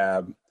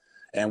rehab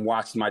and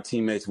watched my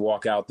teammates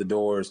walk out the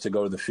doors to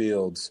go to the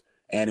fields.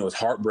 And it was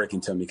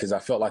heartbreaking to me, because I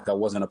felt like I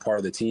wasn't a part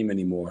of the team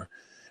anymore.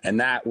 And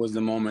that was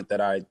the moment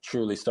that I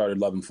truly started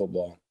loving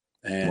football.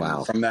 And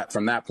wow. From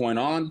that point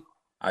on,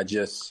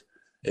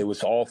 it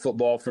was all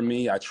football for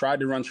me. I tried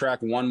to run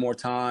track one more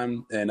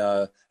time and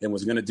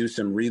was going to do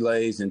some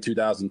relays in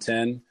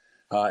 2010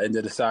 and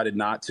then decided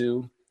not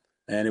to.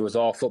 And it was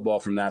all football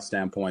from that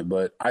standpoint.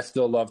 But I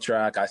still love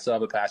track. I still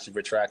have a passion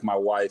for track. My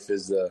wife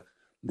is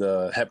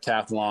the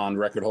heptathlon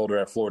record holder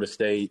at Florida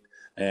State,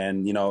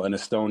 and, an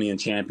Estonian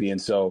champion.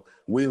 So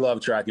we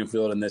love track and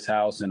field in this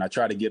house, and I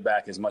try to get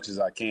back as much as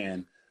I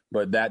can.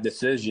 But that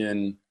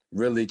decision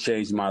really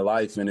changed my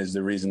life and is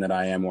the reason that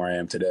I am where I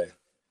am today.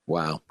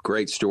 Wow.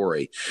 Great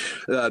story.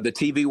 The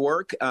TV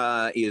work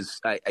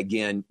is,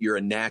 again, you're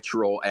a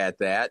natural at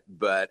that,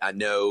 but I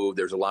know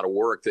there's a lot of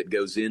work that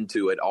goes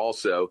into it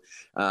also.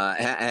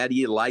 How do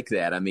you like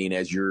that? I mean,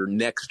 as your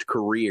next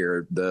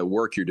career, the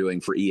work you're doing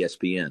for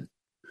ESPN?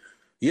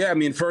 Yeah, I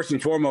mean, first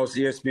and foremost,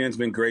 ESPN's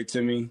been great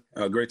to me,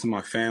 great to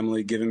my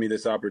family, giving me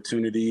this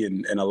opportunity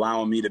and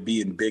allowing me to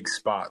be in big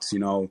spots,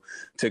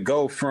 to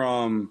go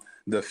from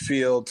the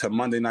field to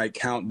Monday Night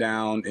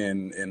Countdown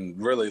in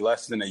really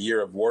less than a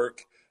year of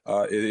work.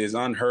 It is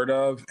unheard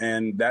of,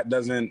 and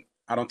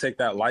I don't take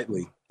that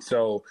lightly.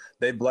 So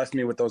they blessed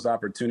me with those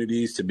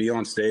opportunities to be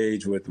on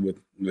stage with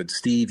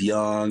Steve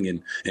Young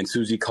and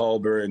Susie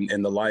Colbert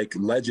and the like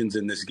legends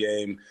in this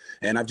game.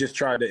 And I've just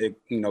tried to,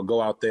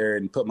 go out there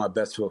and put my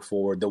best foot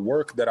forward. The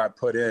work that I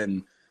put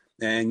in,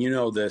 and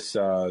this,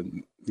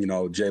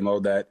 J-Mo,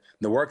 that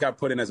the work I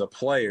put in as a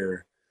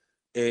player,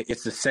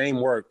 it's the same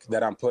work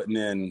that I'm putting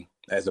in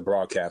as a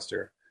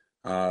broadcaster.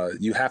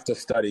 You have to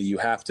study. You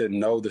have to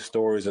know the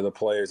stories of the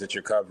players that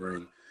you're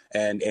covering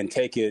and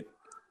take it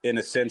in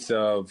a sense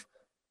of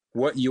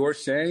what you're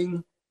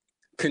saying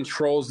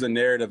controls the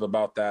narrative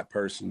about that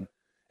person.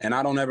 And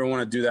I don't ever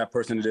want to do that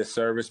person a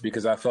disservice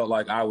because I felt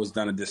like I was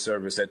done a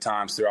disservice at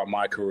times throughout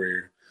my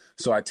career.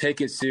 So I take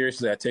it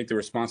seriously. I take the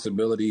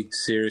responsibility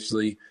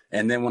seriously.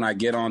 And then when I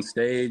get on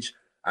stage,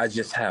 I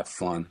just have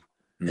fun.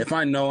 If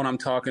I know what I'm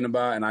talking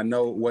about and I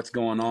know what's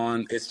going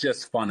on, it's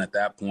just fun at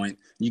that point.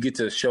 You get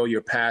to show your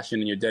passion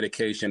and your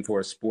dedication for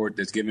a sport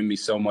that's given me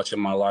so much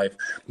in my life,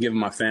 given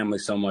my family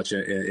so much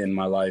in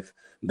my life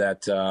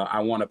that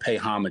I want to pay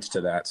homage to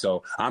that.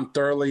 So I'm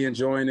thoroughly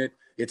enjoying it.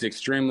 It's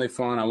extremely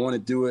fun. I want to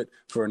do it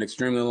for an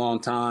extremely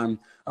long time,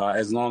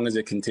 as long as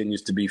it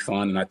continues to be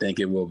fun, and I think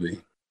it will be.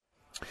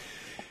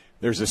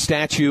 There's a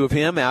statue of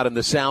him out in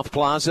the South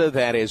Plaza.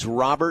 That is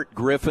Robert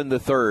Griffin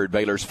III,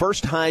 Baylor's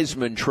first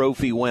Heisman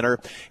Trophy winner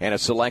and a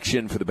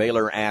selection for the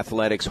Baylor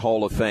Athletics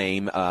Hall of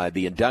Fame.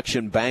 The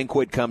induction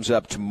banquet comes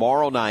up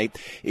tomorrow night.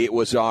 It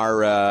was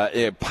our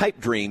pipe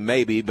dream,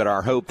 maybe, but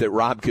our hope that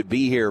Rob could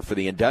be here for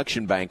the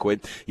induction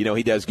banquet.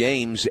 He does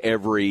games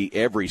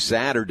every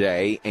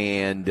Saturday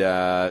and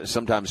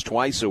sometimes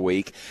twice a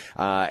week.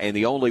 And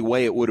the only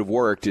way it would have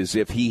worked is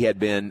if he had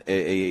been,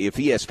 if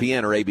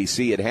ESPN or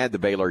ABC had the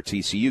Baylor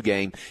TCU game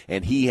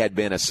and he had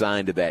been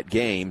assigned to that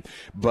game,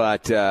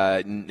 but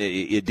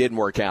it didn't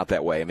work out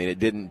that way. I mean, it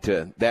didn't.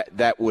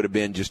 That would have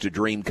been just a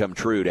dream come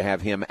true to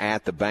have him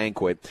at the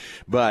banquet.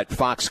 But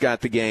Fox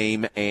got the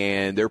game,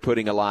 and they're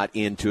putting a lot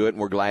into it, and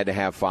we're glad to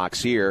have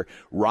Fox here.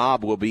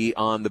 Rob will be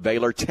on the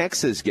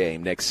Baylor-Texas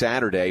game next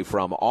Saturday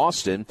from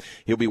Austin.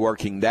 He'll be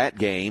working that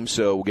game,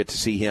 so we'll get to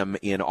see him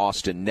in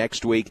Austin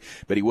next week,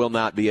 but he will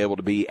not be able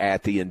to be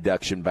at the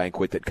induction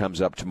banquet that comes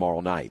up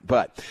tomorrow night.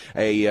 But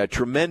a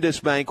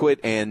tremendous banquet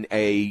and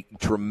a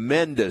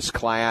tremendous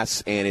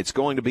class, and it's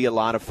going to be a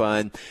lot of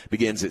fun.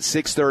 Begins at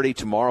 6:30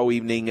 tomorrow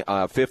evening,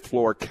 fifth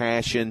floor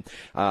Cashin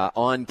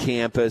on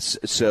campus.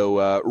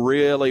 So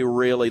really,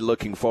 really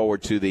looking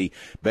forward to the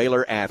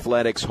Baylor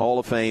Athletics Hall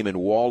of Fame and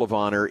Wall of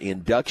Honor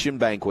induction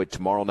banquet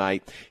tomorrow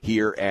night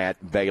here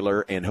at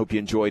Baylor, and hope you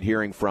enjoyed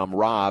hearing from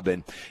Rob.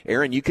 And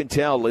Aaron, you can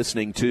tell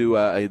listening to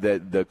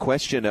the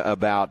question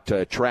about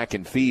track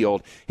and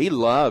field. He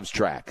loves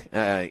track,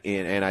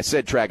 and I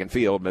said track and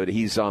field, but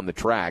he's on the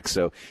track,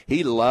 so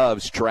he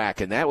loves track,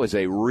 and that was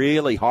a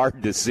really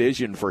hard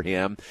decision for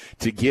him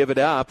to give it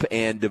up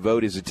and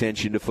devote his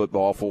attention to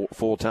football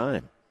full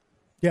time.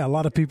 Yeah, a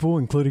lot of people,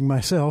 including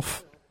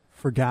myself,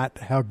 forgot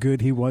how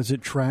good he was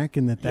at track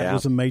and that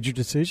was a major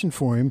decision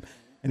for him.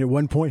 And at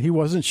one point, he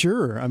wasn't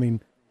sure. I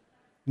mean,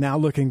 now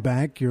looking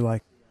back, you're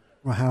like,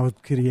 well, how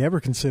could he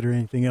ever consider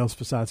anything else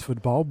besides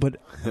football? But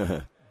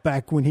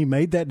back when he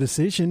made that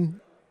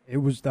decision, it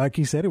was, like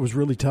he said, it was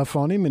really tough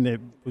on him,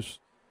 and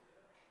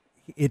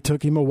it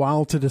took him a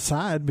while to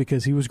decide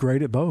because he was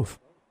great at both.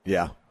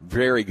 Yeah,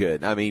 very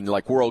good. I mean,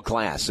 like world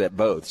class at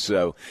both.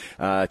 So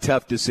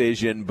tough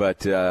decision,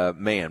 but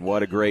man,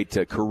 what a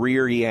great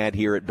career he had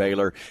here at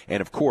Baylor.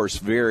 And, of course,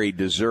 very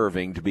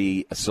deserving to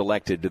be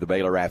selected to the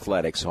Baylor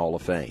Athletics Hall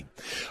of Fame.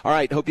 All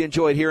right, hope you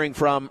enjoyed hearing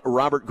from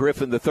Robert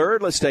Griffin III.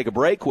 Let's take a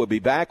break. We'll be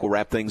back. We'll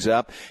wrap things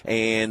up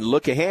and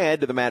look ahead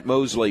to the Matt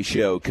Mosley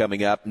Show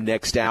coming up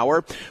next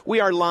hour.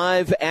 We are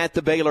live at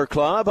the Baylor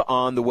Club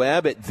on the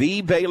web at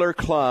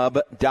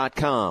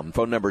thebaylorclub.com.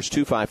 Phone number is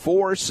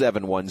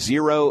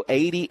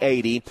 254-710-8080.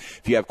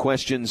 If you have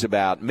questions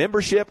about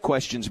membership,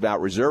 questions about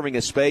reserving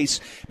a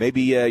space,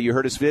 maybe you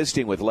heard us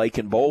visiting with Lake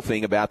and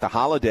Bolfing about the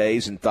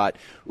holidays and thought,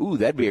 ooh,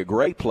 that'd be a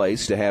great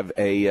place to have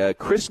a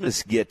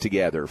Christmas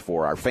get-together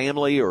for our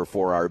family or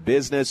for our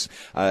business.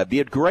 Be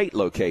a great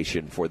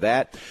location for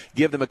that.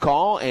 Give them a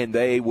call, and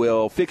they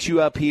will fix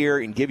you up here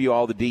and give you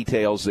all the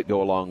details that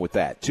go along with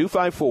that.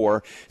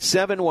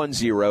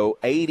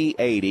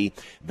 254-710-8080.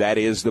 That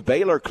is the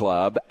Baylor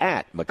Club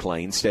at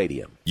McLean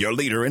Stadium. Your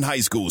leader in high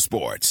school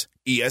sports.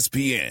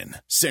 ESPN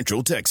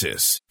Central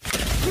Texas.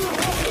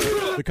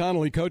 The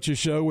Connolly Coaches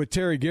Show with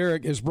Terry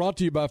Garrick is brought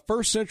to you by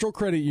First Central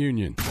Credit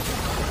Union.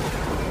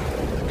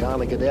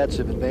 Connally Cadets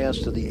have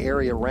advanced to the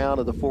area round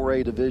of the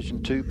 4A Division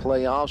II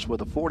playoffs with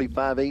a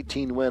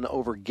 45-18 win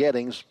over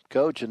Giddings.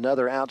 Coach,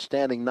 another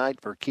outstanding night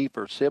for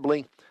Kiefer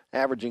Sibley,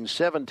 averaging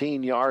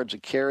 17 yards a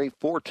carry,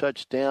 4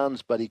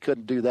 touchdowns, but he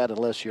couldn't do that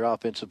unless your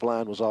offensive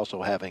line was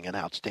also having an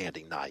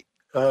outstanding night.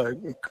 Of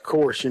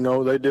course,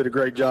 they did a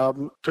great job.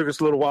 Took us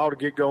a little while to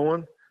get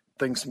going.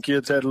 I think some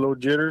kids had a little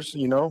jitters,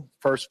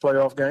 first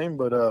playoff game,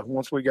 but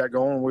once we got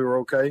going, we were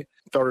okay.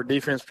 Thought our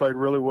defense played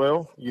really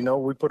well.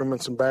 We put them in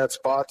some bad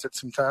spots at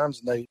some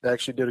times, and they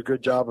actually did a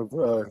good job of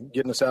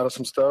getting us out of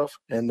some stuff.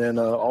 And then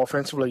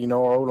offensively,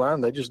 our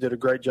O-line, they just did a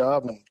great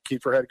job, and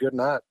Kiefer had a good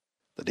night.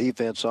 The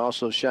defense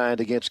also shined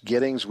against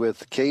Giddings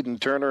with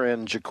Caden Turner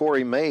and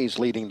Ja'Cory Mays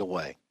leading the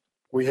way.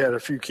 We had a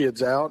few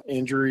kids out,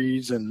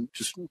 injuries, and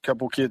just a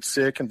couple kids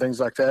sick and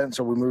things like that. And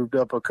so we moved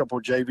up a couple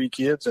of JV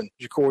kids. And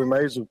Ja'Cory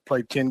Mays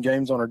played 10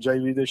 games on our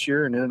JV this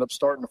year and ended up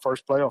starting the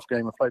first playoff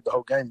game and played the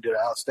whole game, did an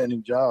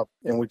outstanding job.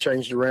 And we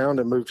changed around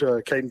and moved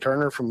Caden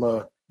Turner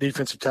from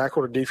defensive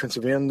tackle to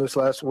defensive end this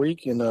last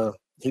week. And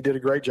he did a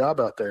great job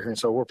out there. And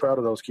so we're proud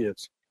of those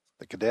kids.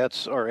 The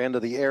Cadets are into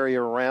the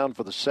area round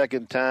for the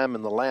second time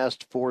in the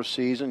last 4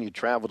 seasons. You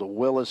travel to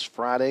Willis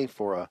Friday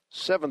for a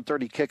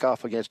 7:30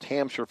 kickoff against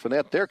Hampshire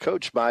Finette. They're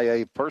coached by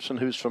a person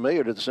who's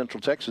familiar to the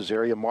Central Texas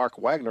area, Mark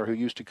Wagner, who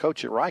used to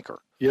coach at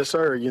Riker. Yes,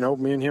 sir.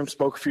 Me and him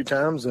spoke a few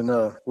times, and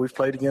we've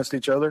played against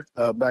each other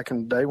back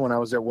in the day when I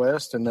was at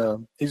West,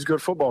 and he's a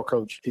good football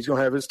coach. He's going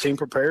to have his team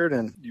prepared,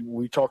 and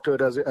we talk to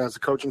it as a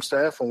coaching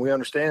staff, and we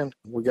understand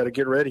we got to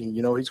get ready.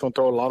 He's going to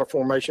throw a lot of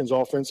formations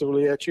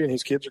offensively at you, and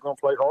his kids are going to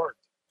play hard.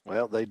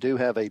 Well, they do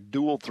have a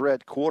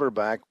dual-threat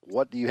quarterback.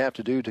 What do you have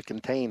to do to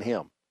contain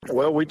him?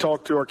 Well, we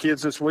talked to our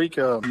kids this week.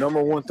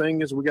 Number one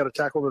thing is we got to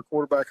tackle their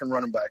quarterback and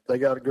running back. They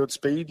got a good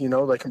speed.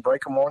 They can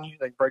break them on you.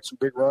 They can break some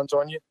big runs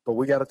on you. But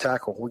we got to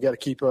tackle. We got to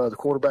keep the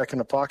quarterback in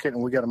the pocket,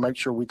 and we got to make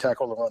sure we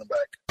tackle the running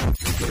back.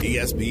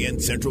 ESPN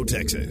Central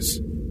Texas.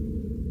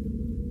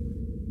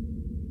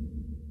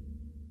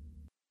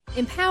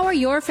 Empower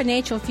your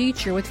financial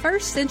future with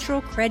First Central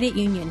Credit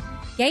Union.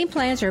 Game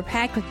plans are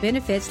packed with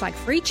benefits like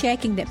free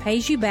checking that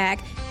pays you back,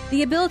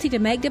 the ability to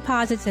make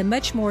deposits, and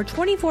much more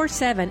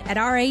 24/7 at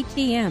our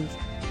ATMs.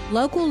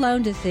 Local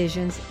loan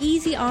decisions,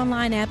 easy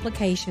online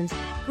applications,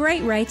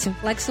 great rates and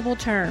flexible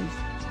terms.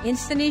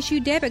 Instant issue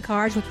debit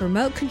cards with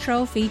remote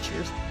control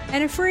features,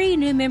 and a free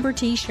new member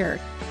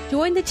t-shirt.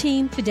 Join the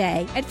team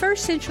today at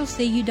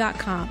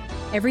firstcentralcu.com.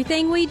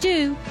 Everything we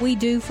do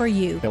for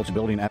you.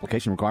 Eligibility and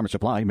application requirements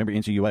apply. Member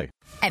NCUA.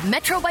 At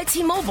Metro by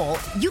T-Mobile,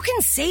 you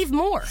can save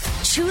more.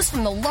 Choose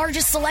from the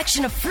largest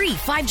selection of free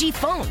 5G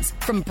phones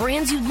from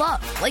brands you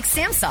love, like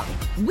Samsung,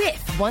 with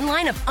one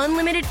line of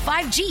unlimited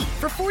 5G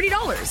for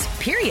 $40,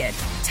 period.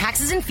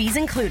 Taxes and fees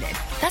included.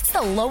 That's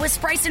the lowest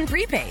price in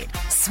prepaid.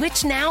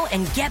 Switch now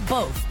and get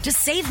both to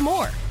save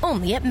more,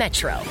 only at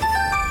Metro.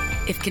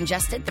 If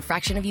congested, the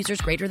fraction of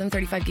users greater than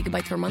 35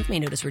 gigabytes per month may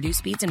notice reduced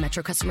speeds, and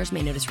Metro customers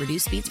may notice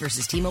reduced speeds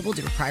versus T-Mobile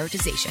due to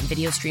prioritization.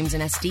 Video streams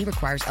in SD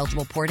requires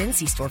eligible port-in.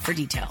 See store for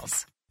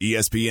details.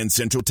 ESPN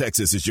Central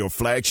Texas is your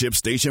flagship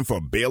station for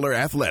Baylor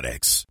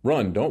Athletics.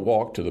 Run, don't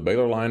walk to the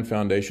Baylor Line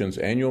Foundation's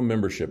annual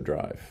membership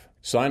drive.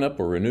 Sign up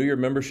or renew your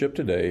membership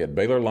today at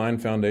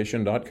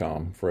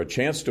BaylorLineFoundation.com for a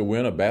chance to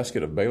win a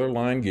basket of Baylor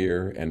Line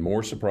gear and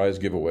more surprise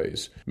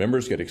giveaways.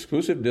 Members get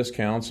exclusive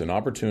discounts and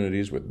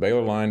opportunities with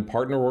Baylor Line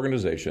partner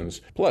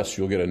organizations. Plus,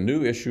 you'll get a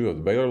new issue of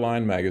the Baylor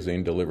Line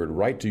magazine delivered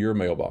right to your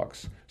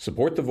mailbox.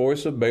 Support the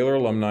voice of Baylor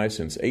alumni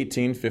since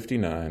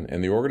 1859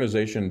 and the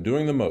organization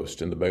doing the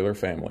most in the Baylor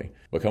family.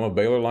 Become a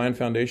Baylor Line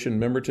Foundation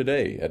member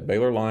today at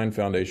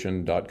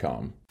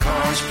BaylorLineFoundation.com.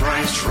 Cars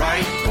priced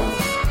right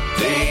both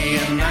day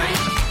and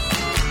night.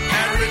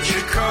 Average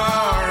your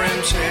car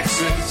in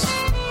Texas.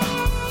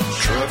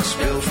 Trucks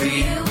built for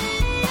you,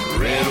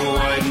 red,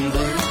 white, and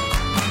blue.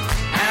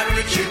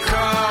 Average your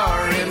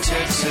car in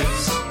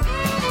Texas.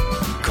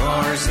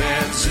 Cars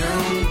that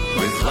zoom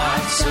with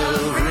lots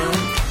of room.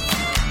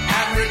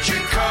 Average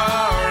your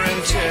car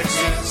in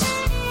Texas.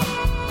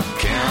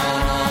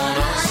 Count on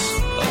us,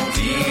 a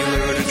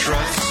dealer to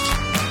trust.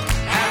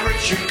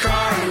 Average your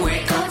car in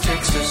Waco,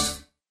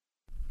 Texas.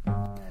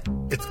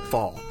 It's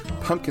fall.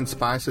 Pumpkin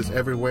spices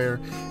everywhere,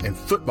 and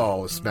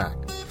football is back.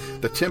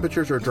 The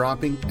temperatures are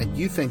dropping, and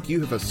you think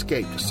you have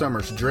escaped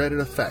summer's dreaded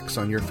effects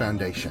on your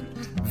foundation.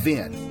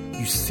 Then,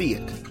 you see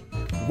it.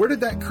 Where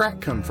did that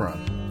crack come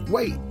from?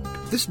 Wait,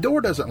 this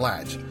door doesn't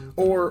latch.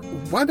 Or,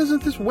 why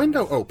doesn't this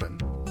window open?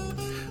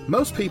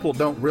 Most people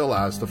don't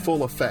realize the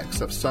full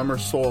effects of summer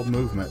soil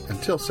movement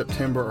until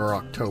September or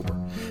October,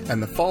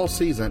 and the fall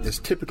season is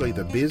typically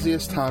the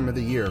busiest time of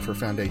the year for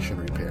foundation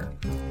repair.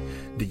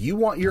 Do you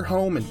want your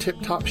home in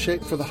tip-top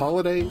shape for the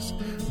holidays?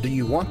 Do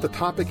you want the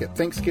topic at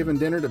Thanksgiving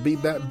dinner to be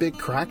that big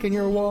crack in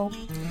your wall?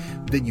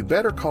 Then you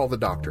better call the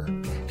doctor.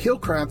 He'll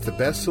craft the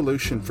best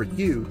solution for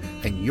you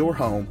and your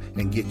home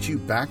and get you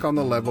back on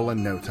the level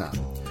in no time.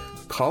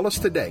 Call us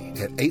today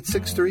at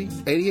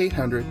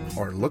 863-8800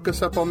 or look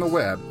us up on the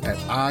web at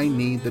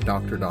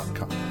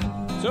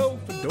ineedthedoctor.com. So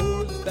for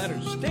doors that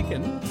are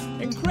sticking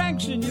and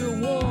cracks in your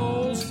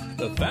walls,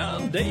 the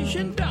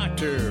Foundation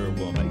Doctor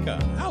will make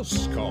a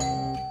house call.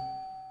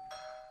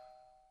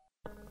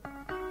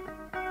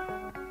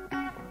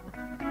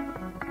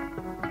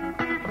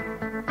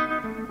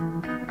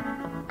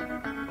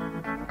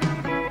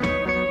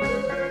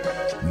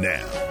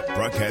 Now,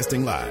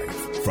 broadcasting live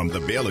from the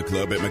Baylor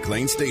Club at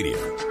McLean Stadium,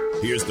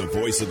 here's the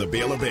voice of the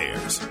Baylor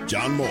Bears,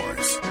 John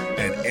Morris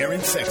and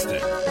Aaron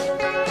Sexton.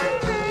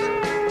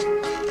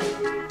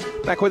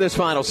 Back with this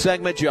final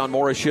segment, John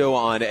Morris Show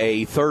on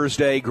a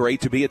Thursday.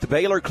 Great to be at the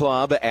Baylor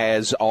Club,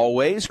 as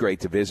always. Great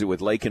to visit with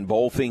Lakin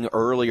Bolfing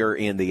earlier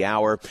in the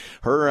hour.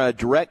 Her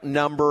direct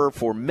number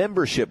for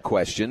membership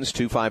questions,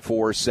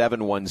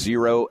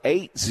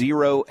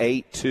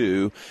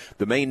 254-710-8082.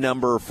 The main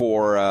number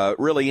for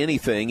really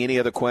anything, any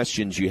other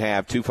questions you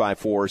have,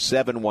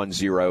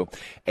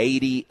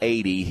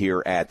 254-710-8080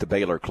 here at the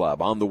Baylor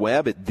Club. On the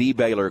web at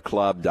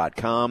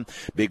thebaylorclub.com.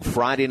 Big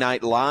Friday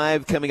Night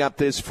Live coming up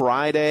this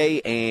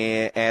Friday, and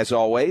as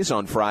always,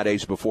 on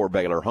Fridays before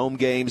Baylor home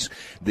games,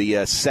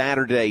 the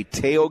Saturday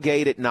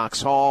tailgate at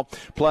Knox Hall.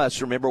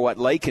 Plus, remember what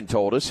Lakin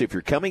told us, if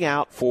you're coming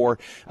out for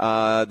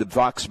the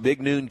Fox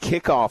Big Noon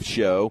kickoff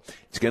show,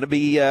 it's going to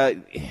be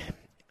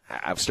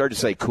I've started to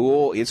say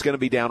cool. It's going to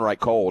be downright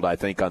cold, I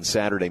think, on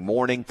Saturday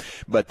morning.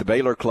 But the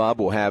Baylor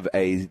Club will have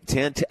a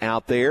tent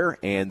out there,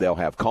 and they'll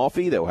have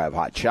coffee. They'll have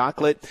hot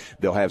chocolate.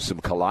 They'll have some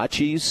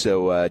kolaches,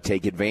 so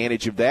take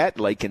advantage of that.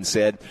 Lakin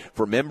said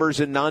for members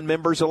and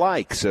non-members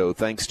alike. So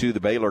thanks to the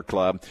Baylor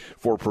Club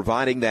for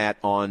providing that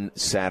on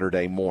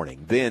Saturday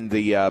morning. Then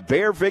the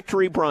Bear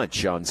Victory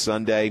Brunch on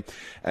Sunday,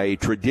 a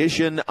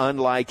tradition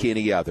unlike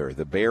any other.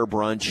 The Bear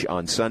Brunch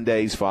on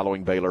Sundays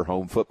following Baylor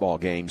home football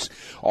games.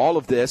 All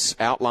of this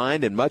outlined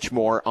and much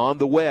more on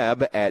the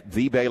web at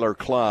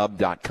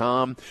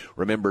thebaylorclub.com.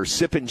 Remember,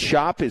 Sip and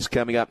Shop is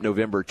coming up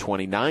November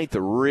 29th.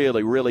 A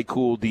really, really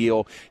cool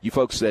deal. You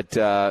folks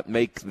that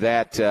make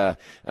that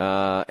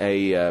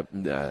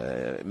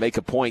make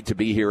a point to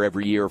be here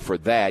every year for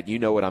that, you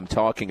know what I'm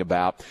talking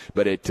about.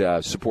 But it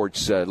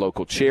supports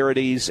local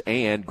charities,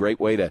 and great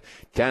way to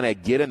kind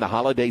of get in the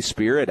holiday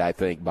spirit, I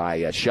think,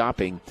 by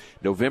shopping.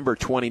 November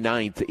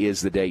 29th is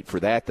the date for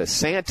that. The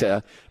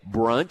Santa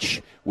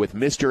Brunch with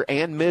Mr.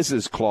 and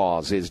Mrs.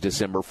 Claus is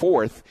December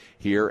 4th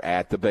here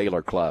at the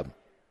Baylor Club.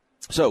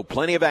 So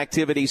plenty of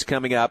activities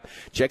coming up.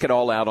 Check it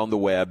all out on the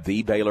web,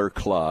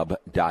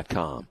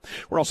 thebaylorclub.com.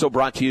 We're also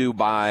brought to you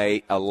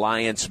by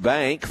Alliance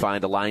Bank.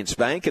 Find Alliance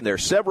Bank, and there are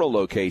several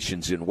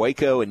locations in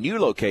Waco, a new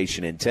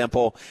location in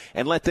Temple,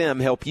 and let them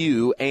help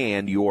you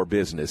and your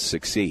business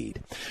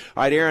succeed.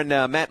 All right, Aaron,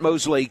 Matt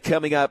Mosley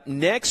coming up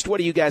next. What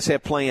do you guys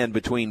have planned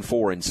between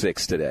 4 and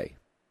 6 today?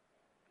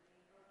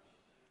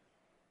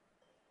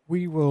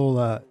 We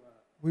will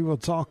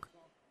talk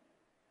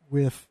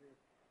with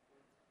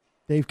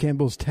Dave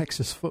Campbell's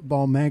Texas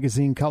Football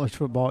Magazine college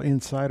football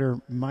insider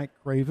Mike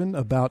Craven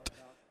about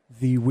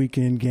the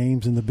weekend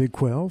games in the Big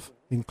 12,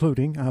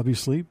 including,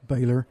 obviously,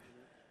 Baylor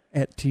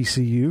at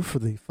TCU for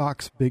the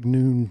Fox Big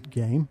Noon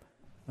game.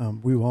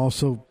 We will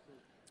also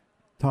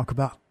talk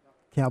about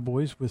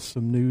Cowboys with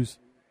some news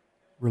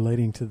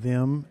relating to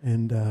them,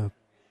 and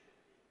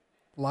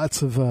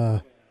lots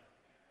of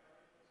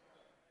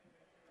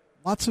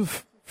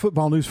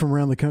football news from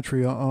around the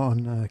country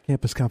on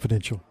Campus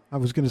Confidential. I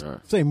was going to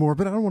say more,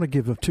 but I don't want to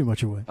give too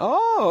much away.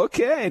 Oh,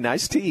 okay.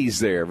 Nice tease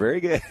there. Very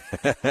good.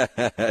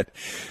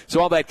 So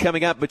all that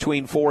coming up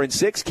between 4 and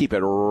 6. Keep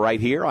it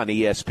right here on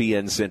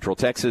ESPN Central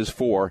Texas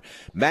for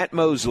Matt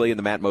Mosley and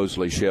the Matt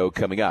Mosley Show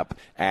coming up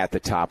at the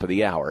top of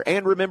the hour.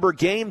 And remember,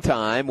 game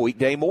time,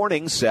 weekday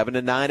mornings, 7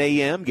 to 9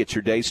 a.m. Get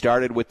your day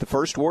started with the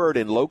first word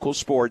in local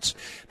sports.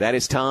 That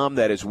is Tom.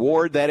 That is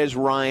Ward. That is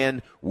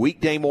Ryan.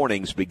 Weekday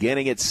mornings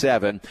beginning at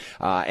 7.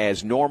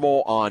 As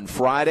normal on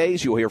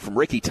Fridays, you'll hear from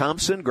Ricky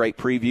Thompson. Great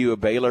preview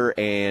of Baylor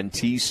and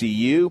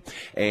TCU.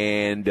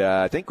 And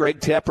I think Greg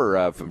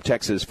Tepper from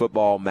Texas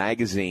Football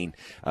Magazine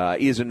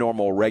is a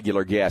normal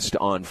regular guest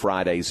on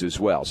Fridays as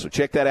well. So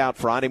check that out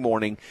Friday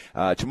morning,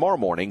 tomorrow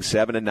morning,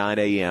 7 to 9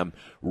 a.m.,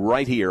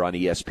 right here on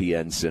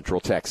ESPN Central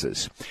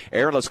Texas.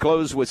 Aaron, let's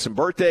close with some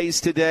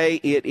birthdays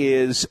today. It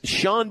is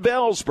Sean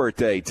Bell's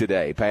birthday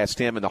today. Passed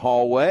him in the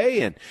hallway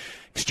and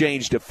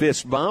exchanged a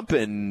fist bump,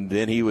 and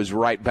then he was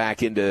right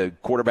back into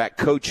quarterback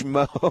coach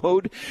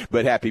mode.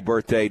 But happy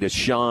birthday to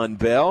Sean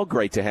Bell.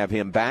 Great to have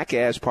him back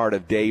as part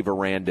of Dave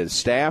Aranda's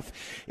staff.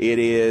 It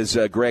is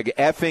Greg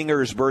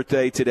Effinger's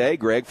birthday today.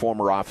 Greg,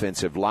 former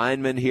offensive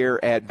lineman here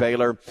at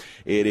Baylor.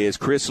 It is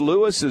Chris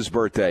Lewis's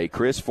birthday.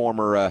 Chris,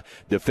 former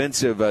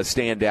defensive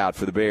standout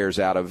for the Bears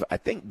out of, I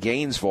think,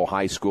 Gainesville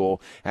High School.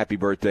 Happy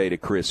birthday to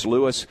Chris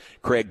Lewis.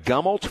 Craig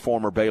Gummelt,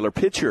 former Baylor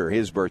pitcher.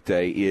 His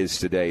birthday is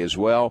today as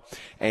well.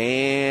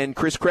 And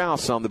Chris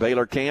Krause on the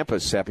Baylor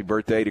campus. Happy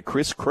birthday to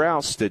Chris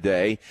Krause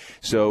today.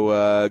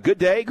 So good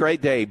day,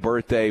 great day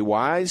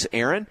birthday-wise.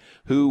 Aaron,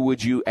 who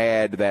would you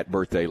add to that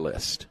birthday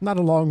list? Not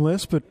a long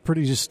list, but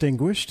pretty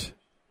distinguished.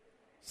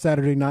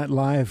 Saturday Night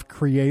Live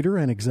creator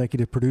and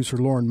executive producer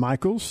Lorne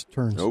Michaels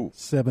turns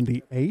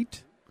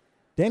 78.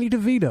 Danny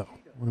DeVito,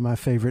 one of my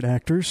favorite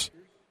actors,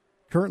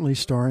 currently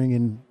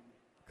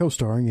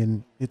co-starring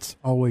in It's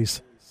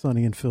Always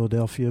Sunny in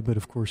Philadelphia, but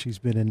of course he's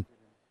been in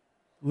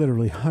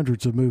literally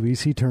hundreds of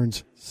movies. He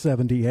turns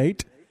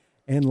 78.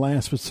 And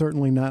last but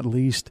certainly not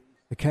least,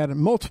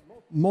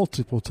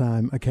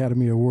 multiple-time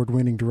Academy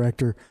Award-winning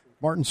director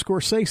Martin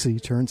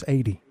Scorsese turns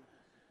 80.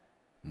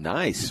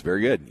 Nice.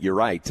 Very good. You're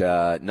right.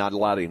 Not a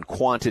lot in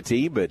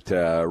quantity, but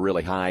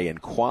really high in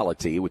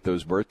quality with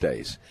those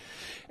birthdays.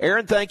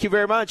 Aaron, thank you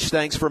very much.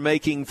 Thanks for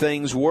making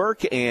things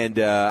work, and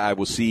I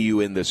will see you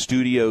in the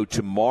studio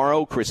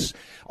tomorrow. Chris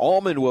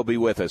Allman will be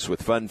with us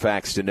with fun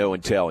facts to know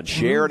and tell, and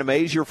share and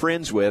amaze your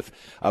friends with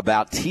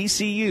about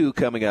TCU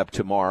coming up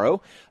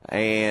tomorrow.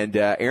 And,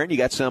 Aaron, you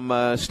got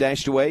some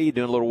stashed away? You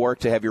doing a little work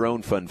to have your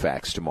own fun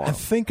facts tomorrow? I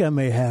think I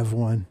may have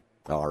one.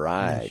 All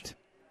right.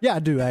 Yeah, I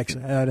do,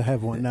 actually. I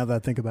have one now that I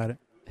think about it.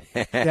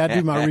 Yeah, I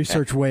do my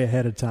research way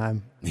ahead of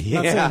time.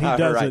 Not saying he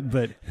does it,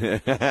 but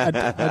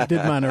I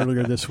did mine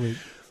earlier this week.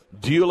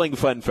 Dueling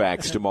fun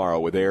facts tomorrow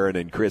with Aaron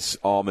and Chris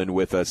Allman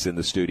with us in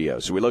the studio.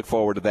 So we look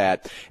forward to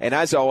that. And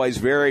as always,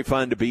 very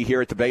fun to be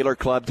here at the Baylor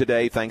Club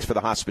today. Thanks for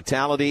the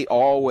hospitality.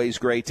 Always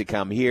great to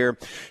come here.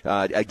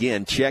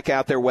 Again, check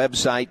out their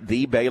website,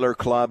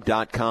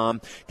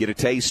 thebaylorclub.com. Get a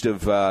taste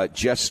of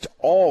just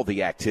all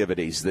the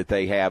activities that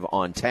they have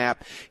on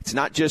tap. It's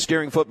not just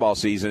during football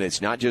season.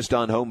 It's not just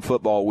on home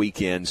football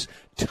weekends.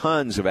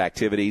 Tons of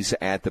activities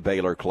at the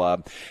Baylor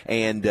Club.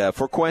 And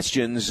for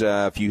questions,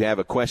 if you have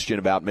a question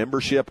about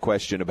membership,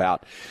 question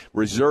about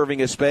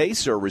reserving a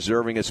space or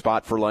reserving a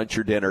spot for lunch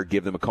or dinner,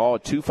 give them a call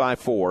at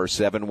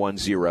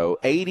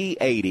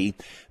 254-710-8080.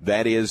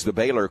 That is the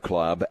Baylor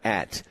Club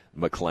at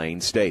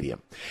McLean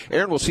Stadium.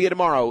 Aaron, we'll see you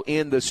tomorrow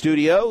in the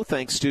studio.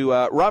 Thanks to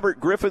Robert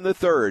Griffin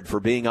III for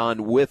being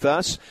on with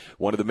us,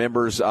 one of the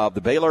members of the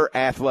Baylor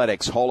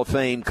Athletics Hall of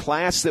Fame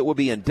class that will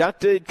be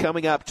inducted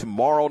coming up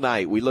tomorrow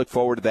night. We look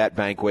forward to that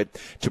banquet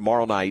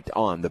tomorrow night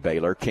on the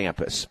Baylor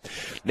campus.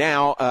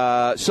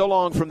 Now, so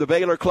long from the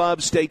Baylor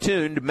Club. Stay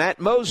tuned. Matt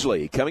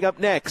Mosley coming up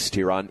next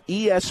here on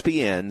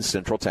ESPN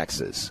Central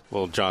Texas.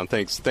 Well, John,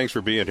 thanks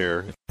for being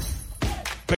here.